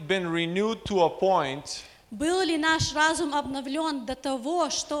mind been renewed to a point был ли наш разум обновлен до того,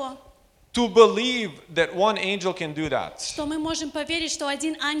 что to believe that one angel can do that? мы можем поверить, что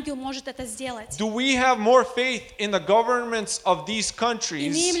один ангел может это сделать? Do we have more faith in the governments of these Имеем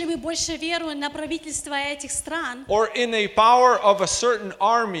countries ли мы больше веру на правительство этих стран or in a power of a certain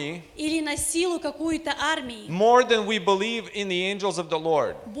army или на силу какую-то армии more than we believe in the angels of the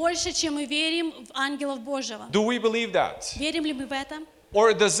Lord? больше, чем мы верим в ангелов Божьего? Do we believe that? Верим ли мы в это?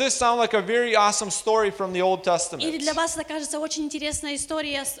 Or does this sound like a very awesome story from the Old Или Testament? для вас это кажется очень интересная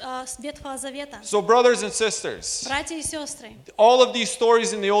история с Ветхого Завета? So, brothers and sisters, Братья и сестры, all of these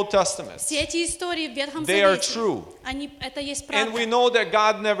stories in the Old Testament, все эти истории в Ветхом they are Завете, true. это есть And we правда. know that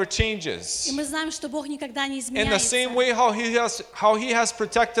God never changes. И мы знаем, что Бог никогда не In the same изменяется. way how he has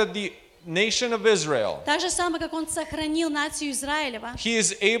protected the nation of Israel, Так же самое, как Он сохранил нацию Израилева, he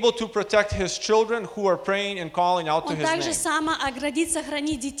is able to protect his children who are praying and calling out to Он his также name. само оградит,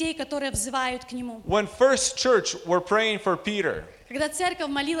 сохранит детей, которые взывают к Нему. When First Church were praying for Peter, Когда церковь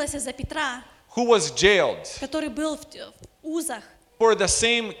молилась за Петра, who was jailed который был в узах, for the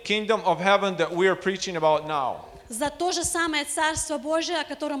same kingdom of heaven that we are preaching about now, за то же самое Царство Божие, о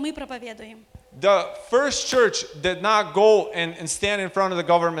котором мы проповедуем. the First Church did not go and stand in front of the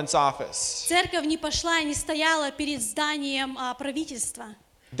government's office. Церковь не пошла и не стояла перед зданием правительства.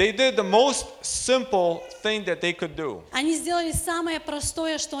 They did the most simple thing that they could do. Они сделали самое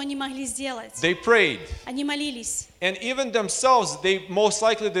простое, что они могли сделать. They prayed. Они молились. And even themselves, they most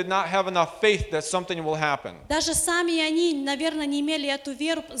likely did not have enough faith that something will happen. Даже сами они, наверное, не имели эту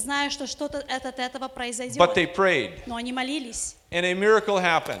веру, зная, что что-то от этого произойдет. But they prayed. Но они молились. and a miracle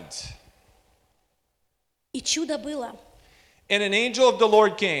happened. И чудо было. And an angel of the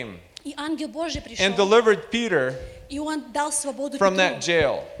Lord came И ангел Божий and пришел, delivered Peter и он дал свободу from that Петру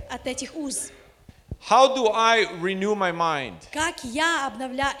jail. от этих уз. How do I renew my mind? Как я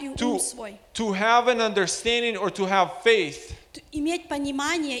обновляю ум свой? To have an understanding or to have faith Иметь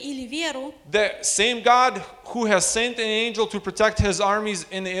понимание или веру, that same God who has sent an angel to protect his armies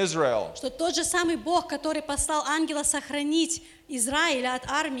in Israel, что тот же самый Бог, который послал ангела сохранить Израиля от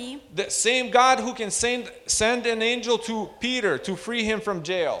армии, that same God who can send an angel to Peter to free him from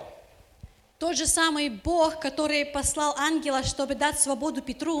jail, тот же самый Бог, который послал ангела, чтобы дать свободу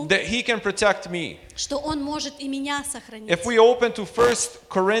Петру, that he can protect me. что он может и меня сохранить. If we open to 1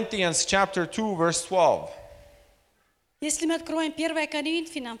 Corinthians chapter 2 verse 12. Если мы откроем 1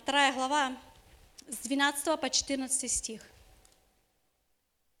 Коринфянам, 2 глава, с 12 по 14 стих.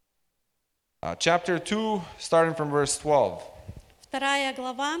 Chapter 2 starting from verse 12. 2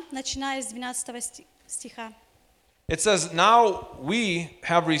 глава, начиная с 12 стиха. It says, "Now we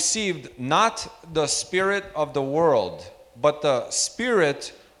have received not the spirit of the world, but the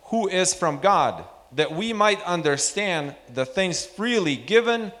Spirit who is from God, that we might understand the things freely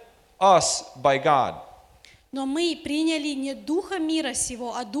given us by God." Но мы приняли не духа мира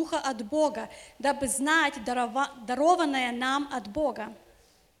сего, а духа от Бога, дабы знать дарованное нам от Бога.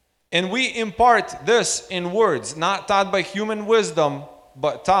 And we impart this in words, not taught by human wisdom,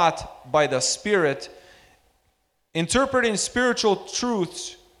 but taught by the Spirit, interpreting spiritual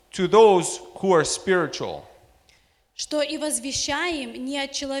truths to those who are spiritual. Что и возвещаем не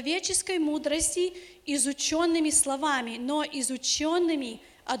от человеческой мудрости изученными словами, но изученными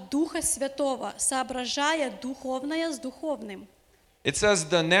от Духа Святого, соображая духовное с духовным. It says,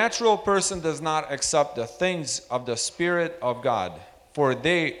 "The natural person does not accept the things of the Spirit of God, for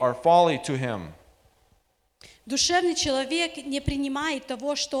they are folly to him." Душевный человек не принимает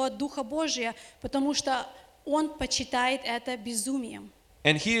того, что от Духа Божия, потому что он почитает это безумием.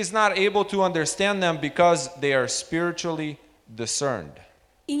 And he is not able to understand them because they are spiritually discerned.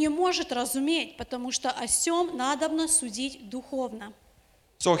 И не может разуметь, потому что о сем надобно судить духовно.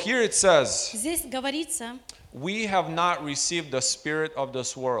 So here it says, Здесь говорится, we have not received the spirit of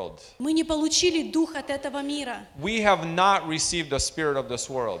this world. мы не получили дух от этого мира. We have not received the spirit of this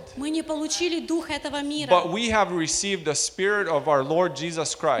world. Мы не получили дух этого мира. But we have received the spirit of our Lord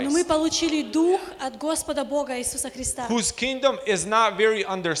Jesus Но мы Christ, получили дух от Господа Бога Иисуса Христа, whose kingdom is not very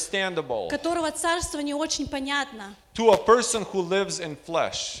understandable которого царство не очень понятно to a person who lives in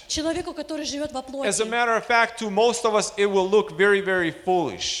flesh. человеку, который живет во As a плоти. matter of fact, to most of us, it will look very, very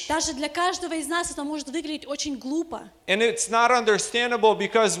foolish. Даже для каждого из нас это может выглядеть очень глупо. And it's not understandable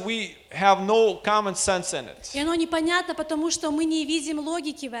because we have no common sense in it. И оно непонятно, потому что мы не видим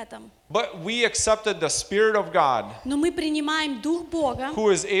логики в этом. But we accepted the Spirit of God Но мы принимаем Дух Бога, who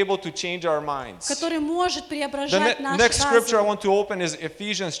is able to change our minds. который может The преображать наш next scripture I разум. want to open is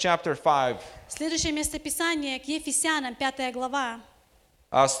Ephesians chapter 5, Следующее местописание к Ефесянам, 5 глава,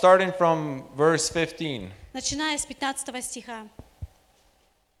 starting from verse 15. начиная с 15 стиха.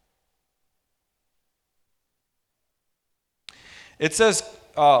 It says,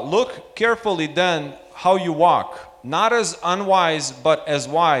 "Look carefully then how you walk, not as unwise, but as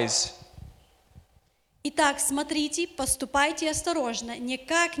wise." Итак, смотрите, поступайте осторожно, не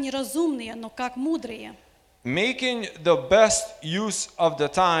как неразумные, но как мудрые, Making the best use of the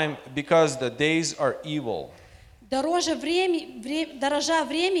time because the days are evil. дорожа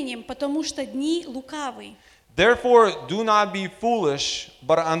временем, потому что дни лукавы. Therefore, do not be foolish,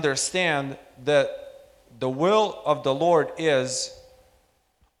 but understand that the will of the Lord is,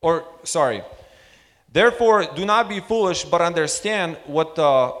 therefore, do not be foolish, but understand what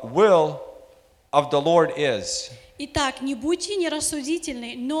the will of the Lord is. Итак, не будьте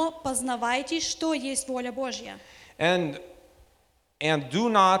нерассудительны, но познавайте, что есть воля Божья. And do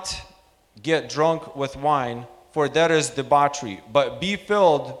not get drunk with wine, for that is debauchery, but be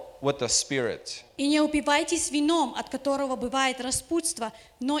filled with the Spirit. И не упивайтесь вином, от которого бывает распутство,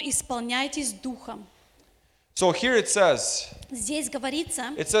 но исполняйтесь духом. So here it says Здесь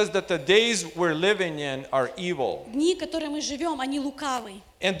говорится, that the days we're living in are evil. дни, которые мы живем, они лукавы.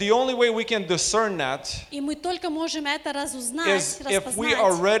 And the only way we can discern that И мы только можем это разузнать, is if we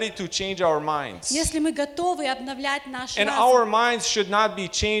are распознать, ready to change our minds. если мы готовы обновлять наш And our разум. minds should not be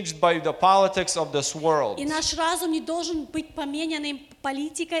changed by the politics of this world. И наш разум не должен быть поменянным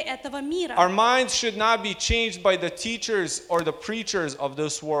политикой этого мира. Our minds should not be changed by the teachers or the preachers of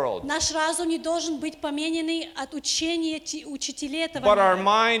this world. Наш разум не должен быть поменянный от учения учителей этого But our мира.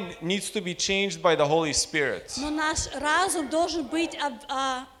 mind needs to be changed by the Holy Spirit. Но наш разум должен быть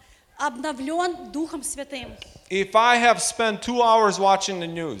обновлен Духом Святым. If I have spent 2 hours watching the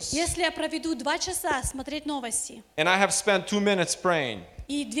news Если я проведу 2 часа смотреть новости and I have spent 2 minutes praying,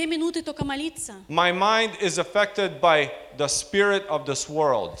 и 2 минуты только молиться, my mind is affected by the spirit of this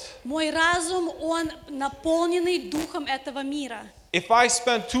world. мой разум, он наполненный духом этого мира. If I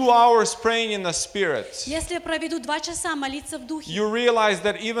spend 2 hours praying in the spirit, Если я проведу 2 часа молиться в духе, you realize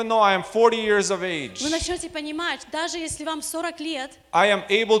that even though I am 40 years of age, вы начнете понимать, даже если вам 40 лет, I am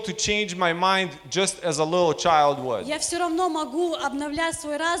able to change my mind just as a little child would. я все равно могу обновлять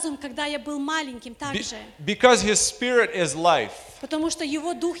свой разум, когда я был маленьким так же. Because His Spirit is life. Потому что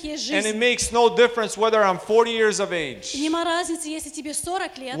Его Дух есть And it жизнь. makes no difference whether I'm 40 years of age, И нема разницы, если тебе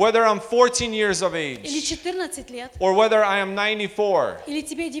 40 лет, whether I'm 14 years of или age, 14 лет, or whether I am 94. или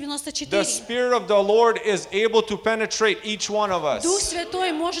тебе The 94. Spirit of the Lord is able to penetrate each one of Дух us,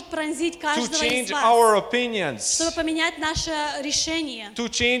 Святой может пронзить to каждого из change our вас, opinions, чтобы поменять наше решение, to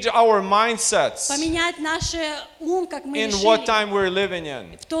change our mindsets поменять наш ум, как мы in what решили, time we're living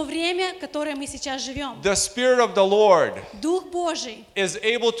in. в то время, в которое мы сейчас живем. The Spirit of the Lord Дух Божий, is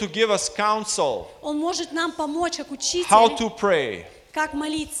able to give us counsel, Он может нам помочь, как how учитель, to pray, как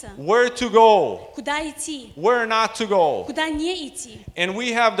молиться, where to go, куда идти, where not to go. куда не идти. And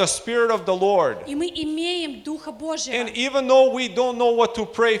we have the Spirit of the Lord. И мы имеем Духа Божьего. And even though we don't know what to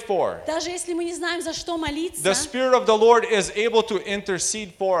pray for, Даже если мы не знаем, за что молиться, the Spirit of the Lord is able to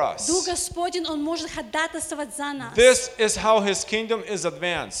intercede for Дух us. Господень, Он может ходатайствовать за нас. This is how His kingdom is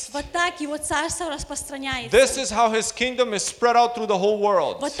advanced. Вот так Его Царство распространяется. This is how His kingdom is spread out through the whole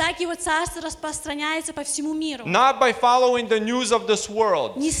world. Вот так Его Царство распространяется по всему миру. Not by following the news of this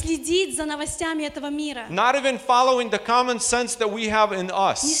world, Не следить за новостями этого мира. not even following the common sense that we have in Не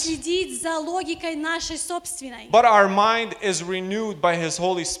us, следить за логикой нашей собственной. but our mind is renewed by His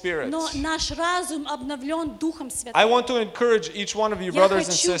Holy Spirit. Но наш разум обновлен Духом I Святым. want to encourage each one of you, Я brothers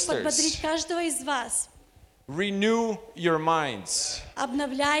and хочу sisters, подбодрить каждого из вас. renew your minds.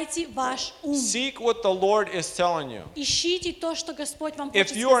 Обновляйте ваш ум. Seek what the Lord is telling you. Ищите то, что Господь вам If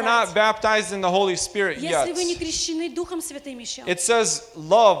хочет you are not сказать. baptized in the Holy Spirit yet, Если вы не крещены Духом Святым еще, it says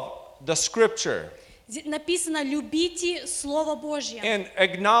love the Scripture написано «любите Слово Божье». and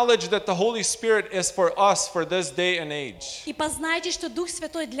acknowledge that the Holy Spirit is for us for this day and age. И познайте, что Дух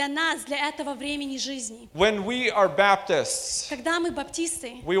Святой для нас, для этого времени жизни. When we are Baptists, Когда мы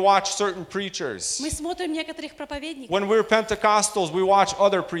баптисты, we watch certain preachers. мы смотрим некоторых проповедников. When we're Pentecostals, we watch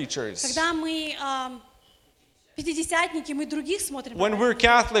other preachers. Когда мы пятидесятники, мы других смотрим. When we're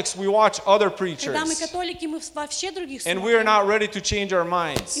Catholics, we watch other Когда мы preachers. католики, мы вообще других And we are смотрим. not ready to change our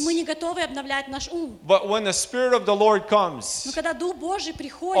minds. И мы не готовы обновлять наш ум. But when the Spirit of the Lord Но comes, когда Дух Божий all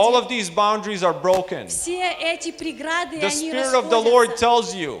приходит, of these boundaries are broken. все эти преграды, The они Spirit of the Lord расходятся.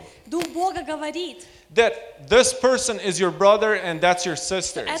 tells you Дух Бога говорит, that this person is your brother and that's your этот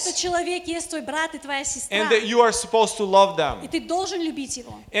sisters, человек есть твой брат и твоя сестра. and that you are supposed to love И them. ты должен любить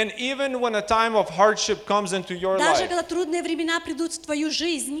его. And even when a time of hardship comes into your Даже life, когда трудные времена придут в твою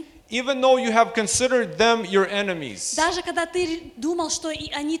жизнь, even though you have considered them your enemies, даже когда ты думал, что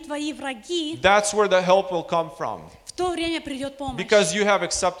и они твои враги, that's where the help will come from, в то время придет помощь. because you have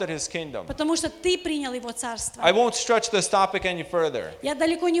accepted His kingdom. Потому что ты принял его царство. I won't stretch this topic any further, Я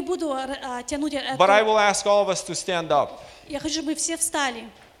далеко не буду тянуть but I это. will ask all of us to stand up. Я хочу, чтобы мы все встали.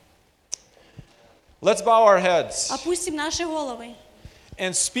 Let's bow our heads Опустим наши головы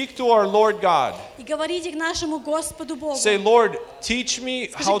and speak to our Lord God. и говорите к нашему Господу Богу. Say, Lord, teach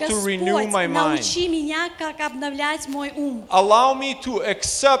me how Скажи, to renew Господь, my mind. научи меня, как обновлять мой ум. Allow me to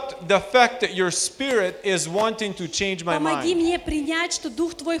accept the fact that your Spirit is wanting to change my Помоги mind. мне принять, что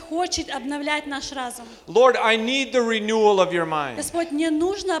Дух Твой хочет обновлять наш разум. Lord, I need the renewal of your mind Господь, мне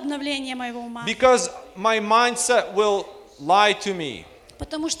нужно обновление моего ума, because my mindset will lie to me.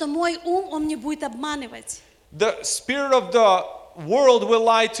 потому что мой ум, он мне будет обманывать. The spirit of the world will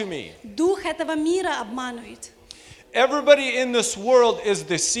lie to me. Дух этого мира обманывает. Everybody in this world is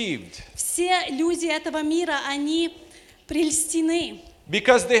deceived Все люди этого мира, они прельстены,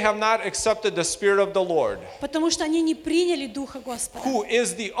 because they have not accepted the Spirit of the Lord, потому что они не приняли Духа Господа. who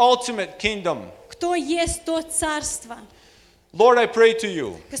is the ultimate kingdom. Кто есть то царство? Lord, I pray to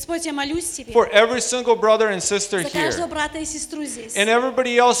you Господь, я молюсь Тебе for every single brother and sister за каждого here брата и сестру здесь. and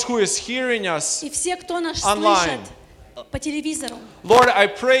everybody else who is hearing us. И все, кто нас Online. слышит по телевизору. Lord, I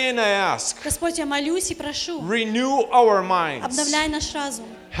pray and I ask, Господь, я молюсь и прошу, renew our minds. обновляй наш разум.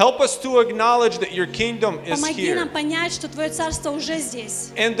 Help us to acknowledge that your kingdom is Помоги нам here понять, что Твое царство уже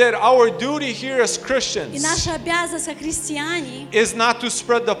здесь. and that our duty here as И Christians наша обязанность, как христиане, is not to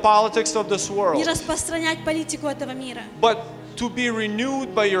spread the politics of this не world, распространять политику этого мира, but to be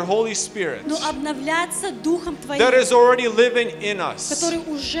renewed by your Holy Spirit но обновляться Духом that Твоим, is already living in us. который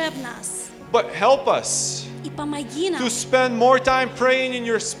уже в нас. But help us И помоги нам to spend more time praying in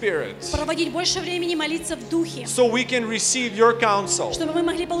your spirit проводить больше времени молиться в Духе, so we can receive your counsel, чтобы мы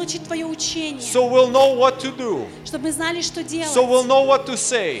могли получить Твое учение, so we'll know what to do, чтобы мы знали, что делать, so we'll know what to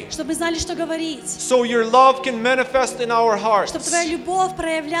say, чтобы мы знали, что говорить, so your love can manifest in our hearts, чтобы Твоя любовь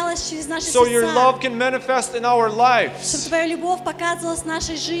проявлялась через наши so your сердца, love can manifest in our чтобы lives, Твоя любовь показывалась в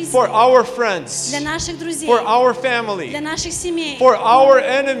нашей жизни, for our friends, для наших друзей, for our для family, наших семей, for our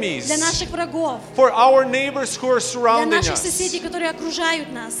enemies, для наших врагов, for our neighbors who are для surrounding наших us, соседей, которые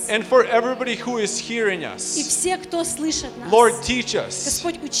окружают нас, and for everybody who is hearing и us. все, кто слышит нас. Lord, teach us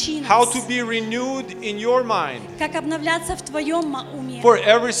Господь, учи how нас, to be renewed in your mind как обновляться в Твоем уме for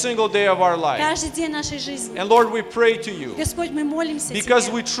every single day of our life. каждый день нашей жизни. And Lord, we pray to you Господь, мы молимся because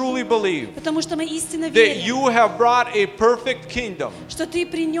Тебе, we truly believe потому что мы истинно that верим, you have brought a perfect kingdom что Ты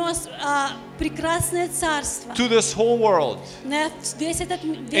принес прекрасное царство to this whole world. на весь этот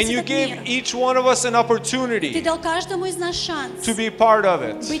And you мир. gave each one of us an Ты opportunity дал каждому из нас шанс to be part of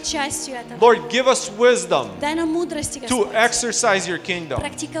it. быть частью этого. Lord, give us wisdom Дай нам мудрости, to Господь, exercise your kingdom,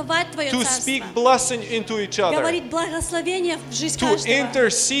 практиковать Твое to царство, speak blessing into each other, говорить благословение в жизнь to каждого,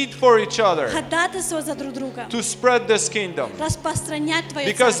 intercede for each other, ходатайствовать за друг друга, to spread this kingdom. распространять Твое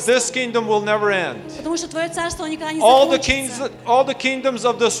Because царство, this kingdom will never end. потому что Твое царство никогда не All the закончится. kingdoms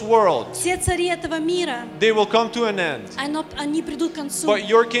of this world, Все цари этого мира, they will come to an end. они придут к концу, But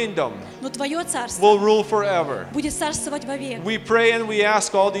your kingdom но Твое царство will rule forever. будет царствовать вовек. We pray and we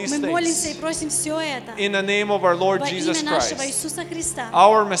ask all these Мы молимся и things просим все это in the name of our Lord во Jesus имя нашего Christ, Иисуса Христа,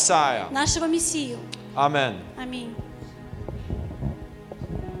 our Messiah. нашего Мессию. Amen. Аминь.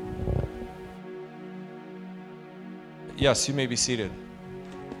 Yes, you may be seated.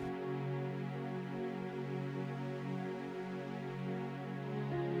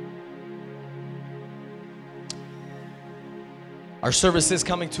 Our service is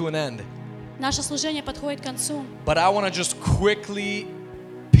coming to an end, Наше служение подходит к концу. but I want to just quickly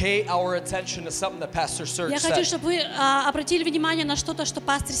pay our attention to something that Pastor Serge Я хочу, said. чтобы вы обратили внимание на что-то, что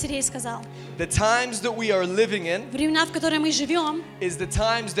пастор Сергей сказал. The times that we are living in Времена, в которые мы живем, is the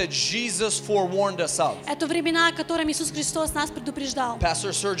times that Jesus forewarned us of. это времена, о которых Иисус Христос нас предупреждал.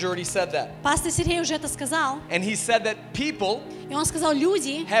 Pastor Serge already said that. Пастор Сергей уже это сказал. And he said that people И он сказал,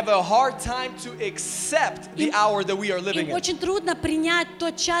 люди, have a hard time to accept the hour that we are living им in. очень трудно принять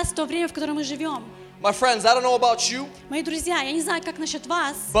тот час, то время, в котором мы живем. My friends, I don't know about you, Мои друзья, я не знаю, как насчет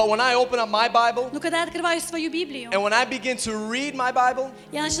вас, but when I open up my Bible но когда я открываю свою Библию, and when I begin to read my Bible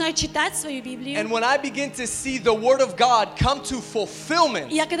я начинаю читать свою Библию, and when I begin to see the Word of God come to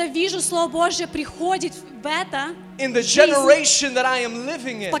fulfillment и я когда вижу Слово Божье приходит в это, in the жизнь, generation that I am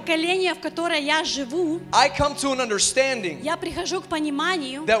living in, поколение, в которое я живу, I come to an understanding я прихожу к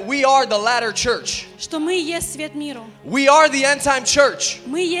пониманию, that we are the latter church. что мы есть свет миру. We are the end time church.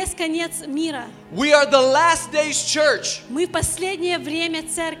 Мы есть конец мира. We are the last days church. Мы в последнее время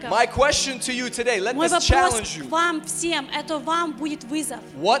церковь. My question to you today, let Мой this вопрос challenge к you. вам всем, это вам будет вызов.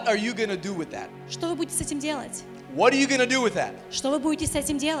 What are you going to do with that? Что вы будете с этим делать? What are you going to do with that? Что вы будете с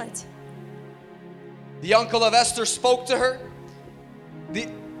этим делать? The uncle of Esther spoke to her.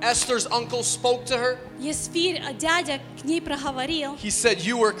 Esther's uncle spoke to her. Есфирь, дядя, к ней проговорил. He said,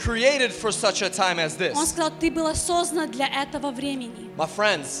 "You were created for such a time as Он this." сказал, ты была создана для этого времени. My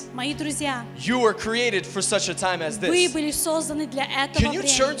friends, Мои друзья, you were created for such a time as вы this. были созданы для этого Can you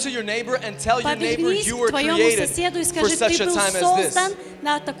turn to времени. your neighbor and tell your neighbor Повернись you к were твоему created соседу и for скажи, such ты a был time as создан this?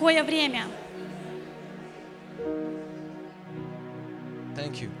 на такое время.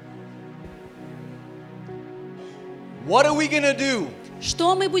 Thank you. What are we going to do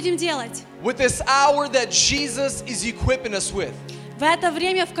Что мы будем делать with this hour that Jesus is equipping us with? в это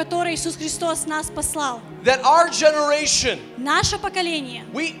время, в которое Иисус Христос нас послал? That our generation, Наше поколение.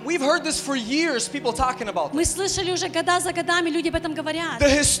 we've heard this for years, people talking about Мы this. слышали уже года за годами, люди об этом говорят. The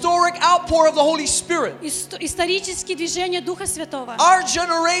historic outpour of the Holy Spirit. Исторические движения Духа Святого. Our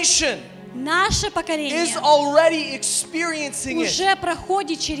generation Наше поколение is already experiencing it. уже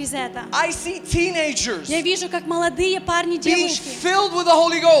проходит через это. I see teenagers Я вижу, как молодые парни, being девушки filled with the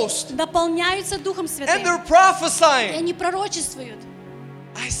Holy Ghost наполняются Духом and Святым. they're И prophesying. они пророчествуют.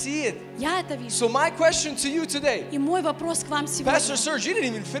 I see it. Я это вижу. So my question to you today, И мой вопрос к вам Pastor сегодня. Serge, you didn't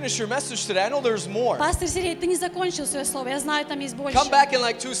even finish your message today. I know there's more. Пастор Сергей, ты не закончил свое слово. Я знаю, там есть больше. Come back in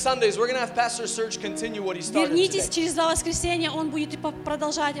like 2 Sundays. We're going to have Pastor Serge continue what he started Вернитесь today. через 2 воскресенья, он будет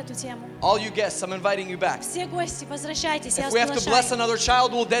продолжать эту тему. All you guests, I'm inviting you back. Все гости, возвращайтесь, я If вас we have to bless приглашаю. another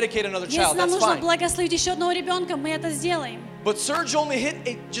child, we'll dedicate another Если child. нам That's нужно fine. благословить еще одного ребенка, мы это сделаем. But Serge only hit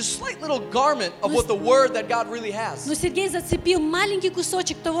a just slight little garment of what the word that God really has. Но Сергей зацепил маленький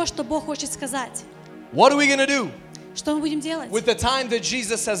кусочек того, что Бог хочет сказать. What are we going to do? Что мы будем делать? with the time that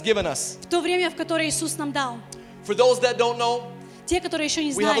Jesus has given us? В то время, в которое Иисус нам дал. For those that don't know, Те, которые еще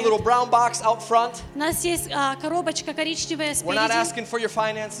не we have a little знают, brown box out front. у нас есть коробочка коричневая We're not спереди. asking for your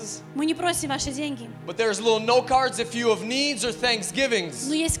finances, Мы не просим ваши деньги. but there's little note cards if you have needs or thanksgivings.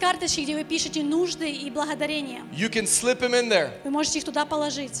 Но есть карточки, где вы пишете нужды и благодарения. You can slip them in there. Вы можете их туда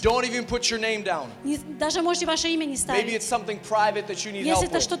положить. Don't even put your name down. Даже можете ваше имя не Maybe it's ставить. something private that you need Если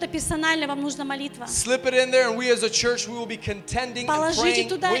help это with. что-то персональное, вам нужна молитва. Slip it in there, and we as a church, we will be contending and Положите praying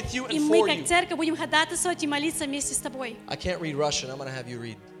туда, with you и and мы, for как you. церковь, будем ходатайствовать и молиться вместе с тобой. I can't read Russian. I'm going to have you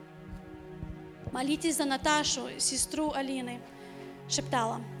read. Молитесь за Наташу, сестру Алины,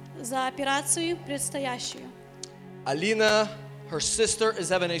 шептала, за операцию предстоящую. Alina, her sister, is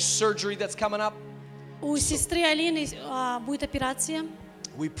having a surgery that's coming up. У сестры Алины будет операция.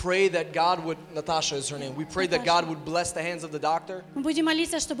 We pray that God would, Natasha is her name, we pray that God would bless the hands of the doctor. Мы будем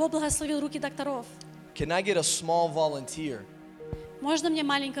молиться, чтобы Бог благословил руки докторов. Can I get a small volunteer? Можно мне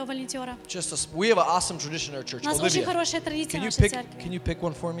маленького волонтера? We have an awesome tradition in our church. У нас очень Olivia, хорошая традиция can в you нашей pick, церкви. can you pick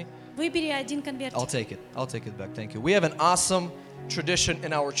one for me? Выбери один конвертик. I'll take it. I'll take it back. Thank you. We have an awesome tradition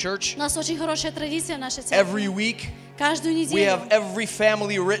in our church. У нас очень хорошая традиция в нашей Every церкви. week, Каждую we неделю have every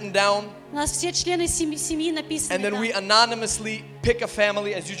family written down, у нас все члены семьи and написаны then we там. anonymously pick a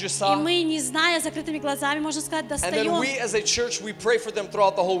family, as you just И saw. мы, не зная, закрытыми глазами, можно сказать, And then достаем. we, as a church, we pray for them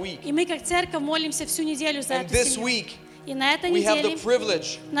throughout the whole week. И мы, как церковь, молимся всю неделю за And эту this семью. week, И на этой we have the неделе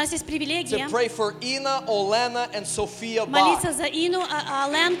privilege у нас есть to привилегия pray for Ina, Olena, and Sophia Bach. молиться за Ину,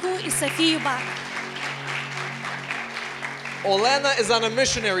 Аленку и Софию Бак. Olena is on a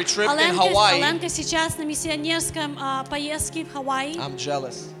missionary trip in Hawaii. Аленка сейчас на миссионерском поездке в Хавайи. I'm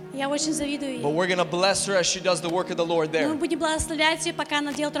jealous. Я очень завидую But ей. we're going to bless her as she does the work of the Lord Мы there. будем благословлять ее, пока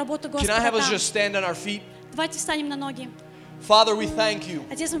она делает работу Can I Господа have us там. just stand on our feet? Давайте встанем на ноги. Father, we thank you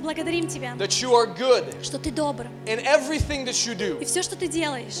Отец, мы благодарим Тебя, that you are good что Ты добр. in everything that you do. И все, что Ты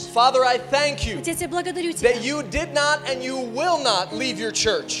делаешь. Father, I thank you Отец, я благодарю Тебя. that you did not and you will not leave your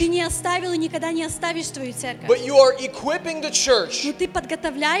church, Ты не оставил и никогда не оставишь Твою церковь. but you are equipping the church Но Ты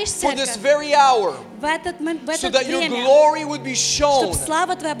подготовляешь for this церковь very hour в это so that your время, glory would be shown, чтобы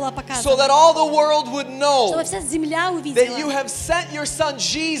слава Твоя была so показана. that all the world would know Чтобы вся земля that you увидела, have sent your son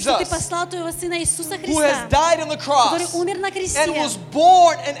что Ты Jesus, послал Твоего Сына Иисуса who has Христа, died on the который cross умер на and кресте was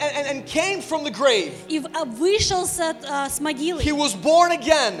born and came from the grave. и вышел с могилы. He was born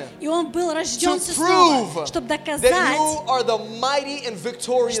again И Он был рожден to снова, prove чтобы that доказать, you are the mighty and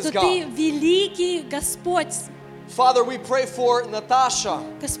victorious что Ты God. великий Господь. Father, we pray for Natasha,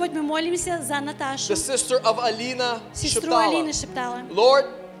 Господь, мы молимся за Наташу, the sister of Alina сестру Алины Sheptala. Шептала. Lord,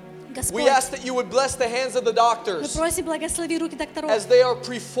 we Господь, ask that you would bless the hands of the мы doctors просим, благослови руки докторов, as they are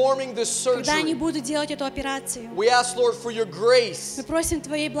performing this когда они surgery. будут делать эту операцию. We ask, Lord, for your grace, Мы просим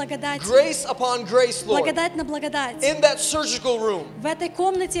Твоей благодати, grace upon grace, Lord, благодать на благодать. in that surgical room. В этой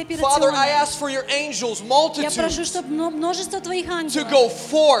комнате Father, I операционной ask for your angels, я прошу, multitudes, чтобы множество Твоих to ангелов go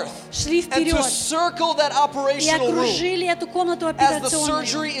forth шли and to вперед circle that и operational room окружили эту комнату as the операционную.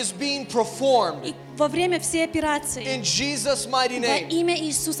 surgery is being performed. И во время всей операции In Jesus' mighty во name. имя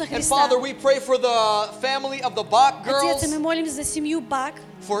Иисуса And Христа. Father, we pray for the family of the Bach Отец, и girls, мы молимся за семью Бак,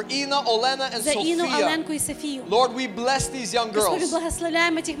 for Ina, Olena, and за Ину, Sophia. Аленку и Софию. Lord, we bless these young Господь, мы girls.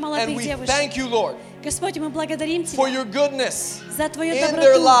 благословляем этих And молодых we девушек. thank you, Lord, Господь, мы благодарим for Тебя your goodness. за Твою in their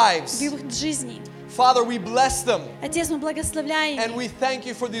доброту lives. в их жизни. Father, we bless them. Отец, мы благословляем And их. we thank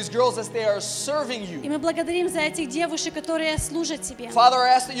you for these girls as they are serving И you. мы благодарим за этих девушек, которые служат Тебе. Father,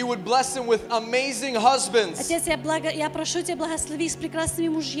 I ask that you would bless them with amazing husbands, Отец, я прошу Тебя, благослови с прекрасными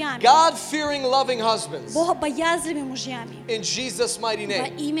мужьями, God-fearing, loving husbands. богобоязливыми мужьями. In Jesus' mighty Во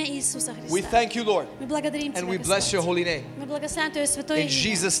name. имя Иисуса We Христа. thank you, Lord. Мы благодарим And Тебя, we bless your Господь. holy name. Мы благословляем Твое святое In имя.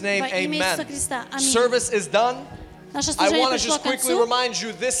 Jesus' name, Во имя Иисуса amen. Христа. Аминь. Service is done. Наше I служение want to пришло just к quickly концу. remind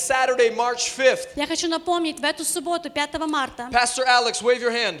you this Saturday, March 5th, Я хочу напомнить, в эту субботу, 5 марта, Pastor Alex, wave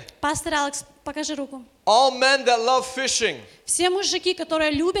your hand. пастор Алекс, покажи руку. All men that love fishing Все мужики, которые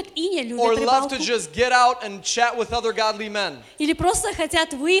любят и не or любят love рыбалку, to just get out and chat with other godly men. или просто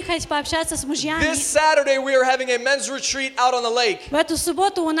хотят выехать, пообщаться с мужьями, This Saturday, we are having a men's retreat out on the lake. в эту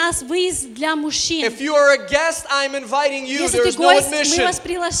субботу у нас выезд для мужчин. If you are a guest, I'm inviting you. Если ты There's no гость, мы admission. вас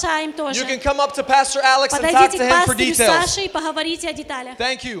приглашаем тоже. You can come up to Pastor Alex and talk Подойдите to к him for пастырю details. Саше и поговорите о деталях.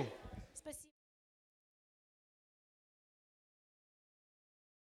 Thank you.